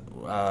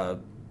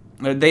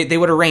 they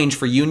would arrange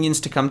for unions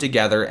to come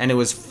together, and it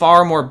was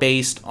far more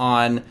based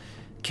on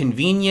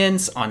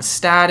convenience, on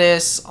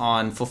status,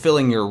 on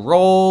fulfilling your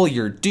role,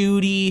 your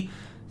duty,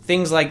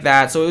 things like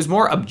that. So it was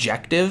more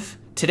objective.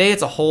 Today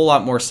it's a whole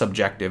lot more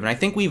subjective. And I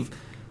think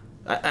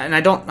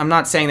I'm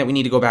not saying that we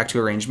need to go back to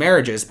arranged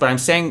marriages, but I'm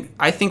saying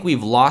I think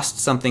we've lost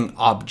something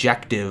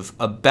objective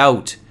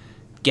about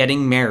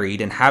getting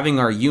married and having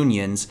our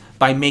unions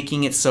by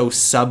making it so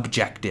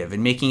subjective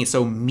and making it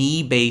so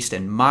me-based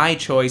and my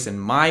choice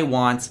and my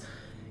wants.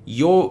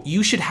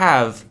 You should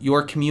have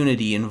your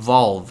community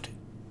involved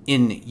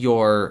in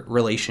your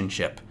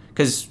relationship,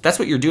 because that's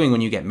what you're doing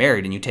when you get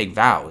married and you take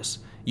vows.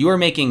 You are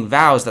making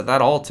vows at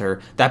that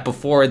altar that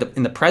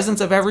in the presence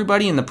of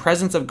everybody, in the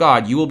presence of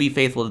God, you will be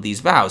faithful to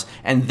these vows,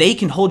 and they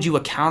can hold you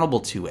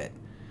accountable to it.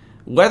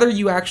 Whether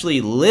you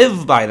actually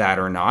live by that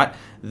or not,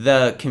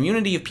 the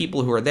community of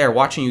people who are there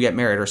watching you get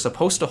married are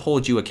supposed to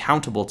hold you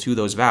accountable to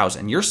those vows,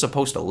 and you're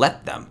supposed to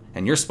let them,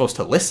 and you're supposed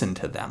to listen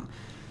to them.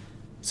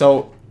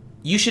 So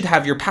you should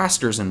have your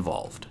pastors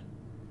involved.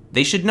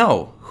 They should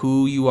know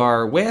who you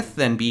are with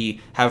and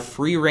have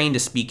free reign to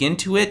speak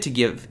into it, to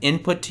give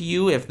input to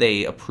you if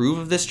they approve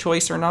of this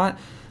choice or not.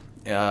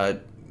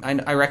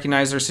 I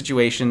recognize there are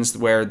situations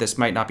where this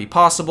might not be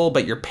possible,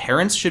 but your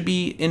parents should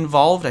be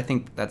involved. I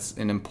think that's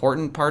an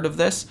important part of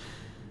this.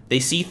 They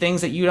see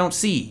things that you don't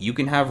see. You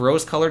can have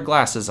rose-colored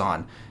glasses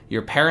on.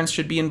 Your parents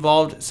should be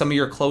involved. Some of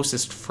your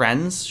closest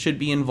friends should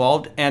be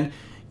involved. And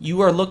you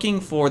are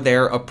looking for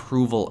their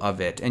approval of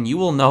it. And you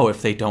will know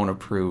if they don't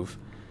approve.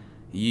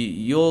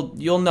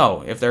 You'll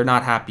know if they're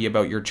not happy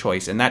about your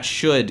choice. And that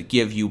should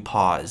give you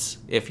pause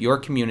if your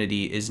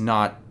community is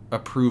not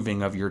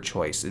approving of your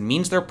choice. It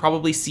means they're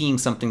probably seeing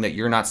something that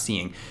you're not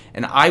seeing.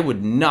 And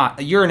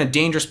you're in a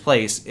dangerous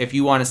place if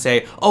you want to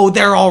say, oh,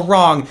 they're all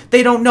wrong.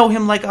 They don't know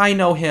him like I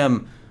know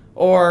him.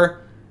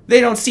 Or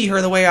They don't see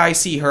her the way I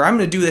see her. I'm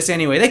going to do this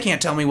anyway. They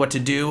can't tell me what to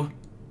do.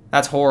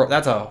 That's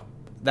horrible.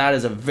 That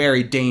is a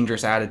very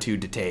dangerous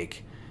attitude to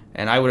take.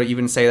 And I would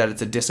even say that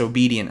it's a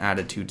disobedient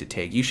attitude to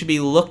take. You should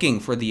be looking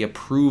for the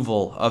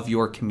approval of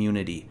your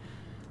community.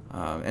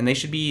 And they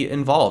should be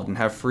involved and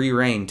have free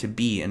reign to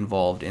be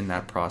involved in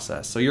that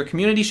process. So your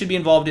community should be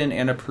involved in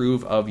and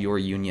approve of your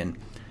union.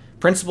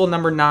 Principle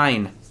number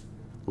 9.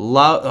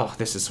 Love. Oh,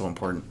 this is so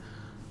important.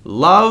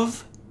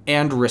 Love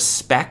and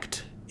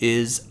respect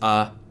is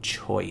a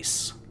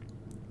choice.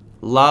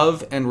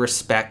 Love and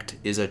respect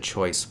is a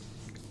choice.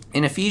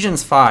 In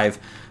Ephesians 5,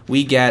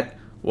 we get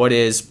what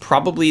is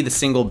probably the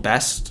single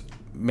best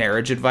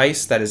marriage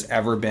advice that has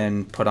ever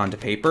been put onto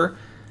paper.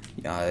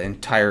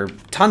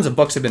 Tons of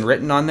books have been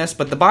written on this,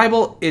 but the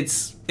Bible,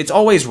 it's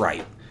always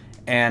right.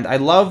 And I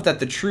love that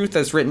the truth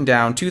that's written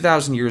down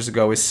 2,000 years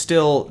ago is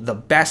still the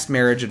best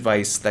marriage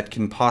advice that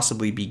can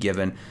possibly be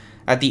given.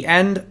 At the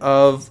end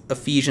of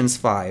Ephesians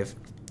 5,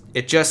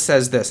 it just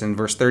says this in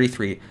verse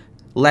 33,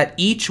 "Let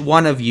each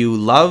one of you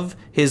love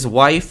his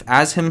wife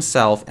as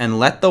himself, and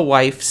let the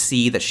wife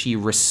see that she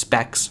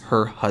respects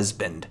her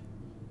husband."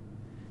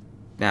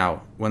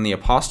 Now, when the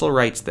apostle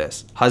writes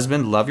this,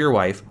 husband, love your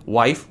wife,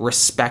 wife,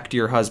 respect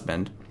your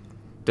husband,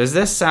 does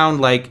this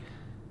sound like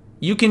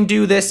you can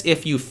do this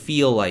if you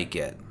feel like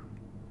it?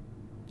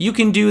 You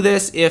can do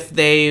this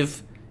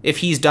if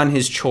he's done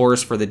his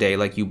chores for the day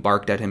like you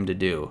barked at him to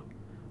do.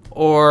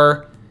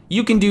 Or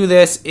you can do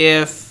this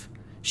if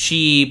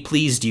she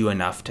pleased you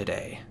enough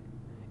today.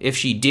 If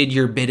she did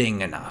your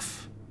bidding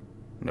enough.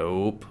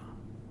 Nope.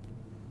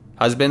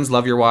 Husbands,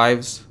 love your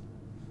wives.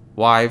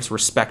 Wives,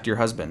 respect your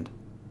husband.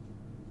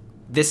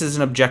 This is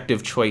an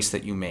objective choice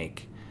that you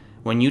make.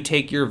 When you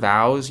take your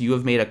vows, you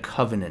have made a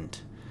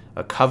covenant.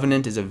 A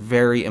covenant is a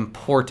very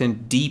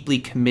important, deeply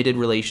committed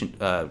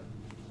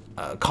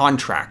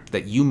contract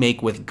that you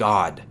make with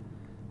God,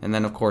 and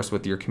then, of course,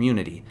 with your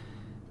community,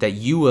 that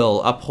you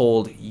will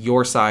uphold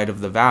your side of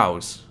the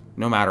vows,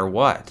 no matter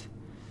what.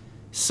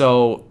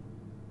 So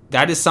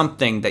that is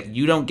something that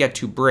you don't get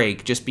to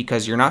break just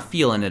because you're not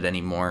feeling it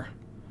anymore,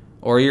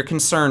 or you're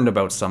concerned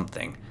about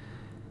something.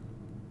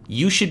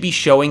 You should be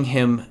showing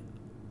him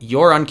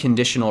your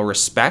unconditional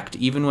respect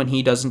even when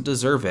he doesn't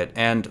deserve it.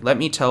 And let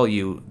me tell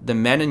you, the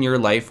men in your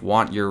life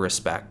want your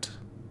respect.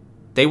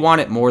 They want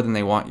it more than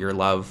they want your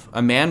love.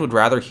 A man would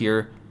rather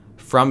hear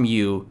from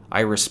you, "I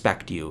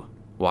respect you,"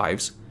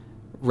 wives,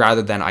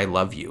 rather than "I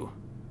love you."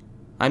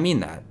 I mean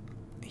that.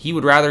 He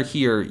would rather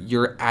hear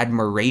your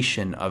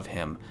admiration of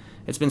him.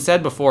 It's been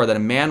said before that a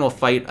man will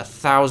fight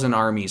 1,000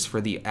 armies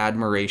for the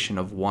admiration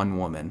of one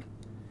woman.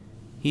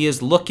 He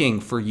is looking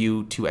for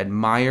you to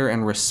admire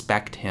and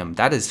respect him.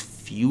 That is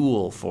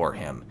fuel for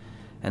him.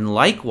 And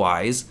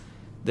likewise,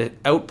 the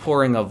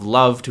outpouring of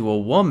love to a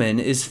woman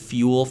is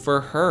fuel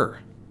for her.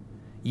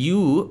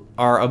 You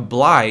are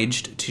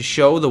obliged to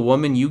show the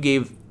woman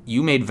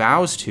you made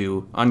vows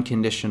to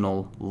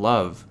unconditional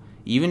love.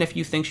 Even if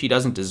you think she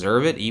doesn't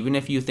deserve it, even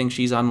if you think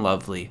she's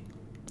unlovely.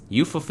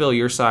 You fulfill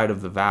your side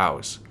of the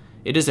vows.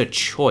 It is a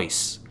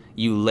choice.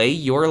 You lay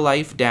your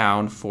life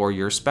down for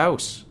your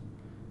spouse.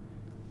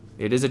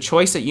 It is a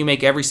choice that you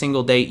make every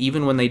single day,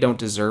 even when they don't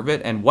deserve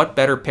it. And what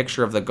better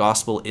picture of the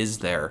gospel is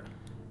there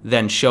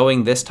than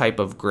showing this type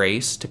of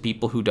grace to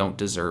people who don't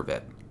deserve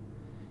it?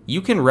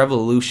 You can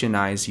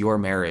revolutionize your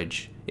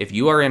marriage if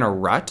you are in a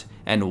rut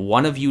and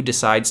one of you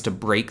decides to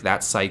break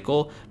that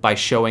cycle by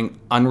showing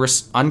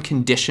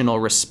unconditional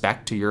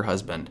respect to your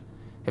husband.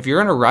 If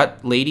you're in a rut,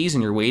 ladies,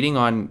 and you're waiting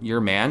on your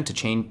man to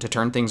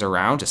turn things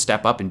around, to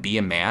step up and be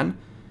a man,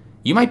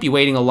 you might be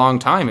waiting a long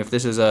time if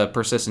this is a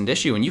persistent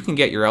issue, and you can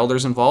get your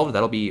elders involved.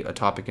 That'll be a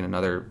topic in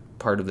another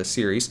part of this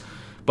series.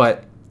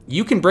 But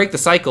you can break the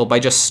cycle by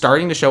just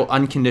starting to show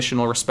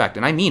unconditional respect,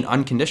 and I mean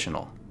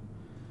unconditional.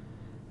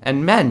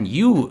 And men,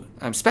 you,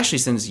 especially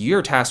since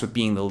you're tasked with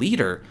being the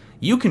leader,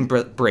 you can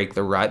break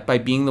the rut by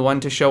being the one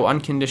to show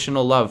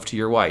unconditional love to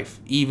your wife,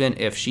 even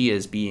if she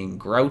is being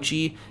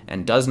grouchy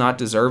and does not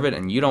deserve it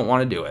and you don't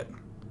want to do it.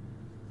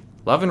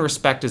 Love and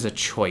respect is a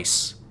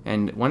choice.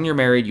 And when you're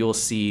married, you'll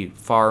see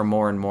far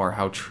more and more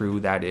how true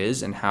that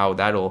is and how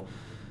that'll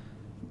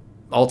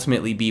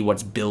ultimately be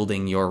what's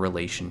building your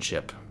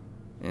relationship.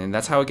 And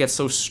that's how it gets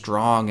so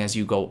strong as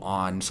you go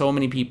on. So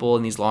many people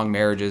in these long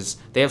marriages,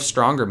 they have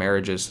stronger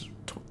marriages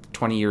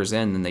 20 years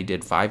in than they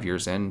did 5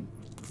 years in,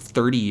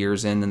 30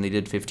 years in than they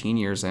did 15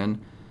 years in,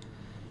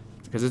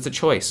 because it's a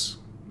choice.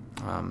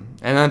 And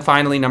then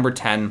finally, number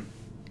 10,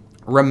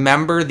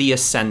 remember the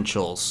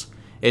essentials.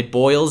 It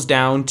boils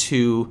down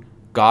to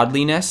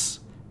godliness,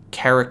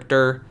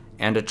 character,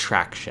 and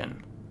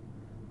attraction.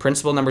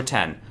 Principle number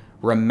 10,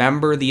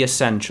 remember the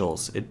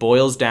essentials. It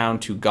boils down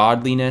to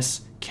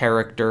godliness,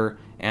 character,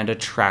 and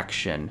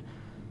attraction.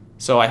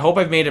 So I hope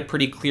I've made it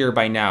pretty clear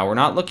by now. We're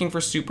not looking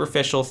for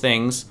superficial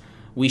things.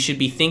 We should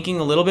be thinking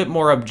a little bit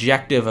more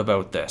objective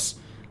about this.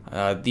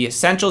 The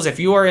essentials, if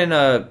you're in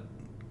a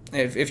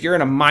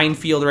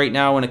minefield right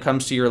now when it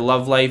comes to your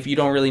love life, you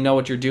don't really know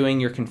what you're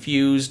doing, you're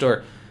confused,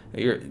 or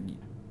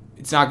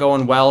it's not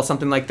going well,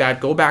 something like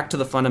that, go back to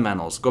the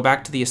fundamentals. Go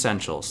back to the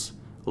essentials.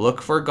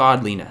 look for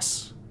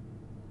godliness.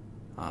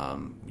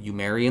 You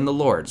marry in the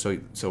Lord.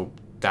 So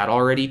that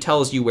already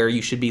tells you where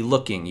you should be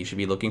looking. You should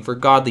be looking for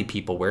godly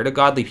people. Where do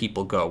godly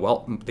people go?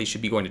 Well, they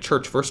should be going to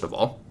church, first of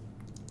all.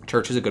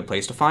 Church is a good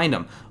place to find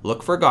them.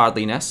 Look for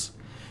godliness,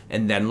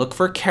 and then look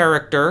for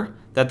character,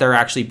 that they're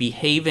actually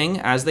behaving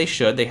as they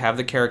should. They have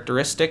the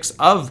characteristics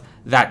of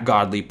that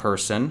godly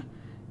person,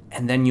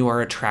 and then you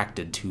are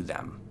attracted to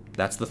them.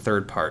 That's the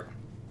third part.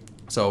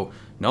 So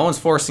no one's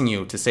forcing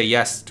you to say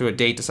yes to a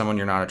date to someone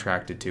you're not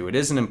attracted to. It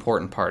is an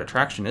important part.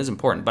 Attraction is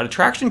important, but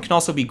attraction can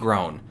also be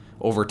grown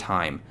over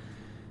time.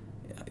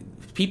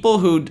 People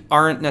who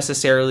aren't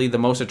necessarily the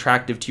most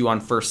attractive to you on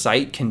first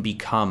sight can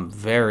become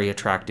very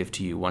attractive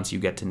to you once you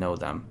get to know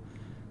them.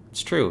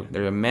 It's true.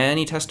 There are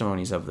many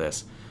testimonies of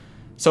this.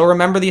 So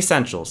remember the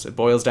essentials. It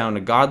boils down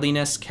to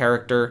godliness,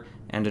 character,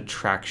 and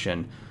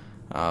attraction.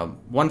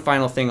 One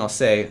final thing I'll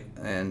say,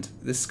 and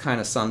this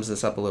kind of sums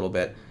this up a little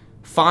bit.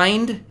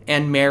 Find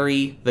and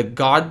marry the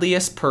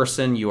godliest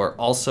person you are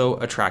also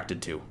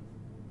attracted to.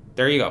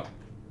 There you go.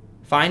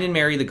 Find and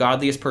marry the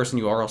godliest person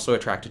you are also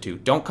attracted to.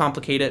 Don't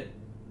complicate it.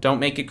 Don't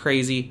make it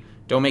crazy.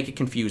 Don't make it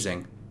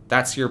confusing.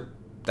 That's your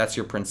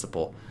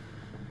principle.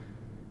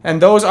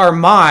 And those are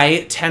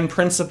my 10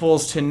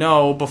 principles to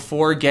know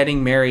before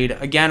getting married.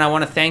 Again, I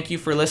want to thank you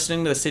for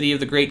listening to the City of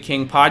the Great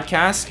King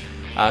podcast.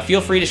 Feel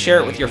free to share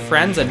it with your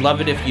friends. I'd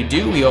love it if you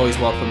do. We always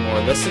welcome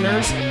more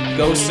listeners.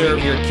 Go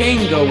serve your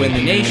king. Go win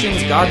the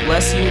nations. God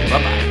bless you.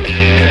 Bye-bye.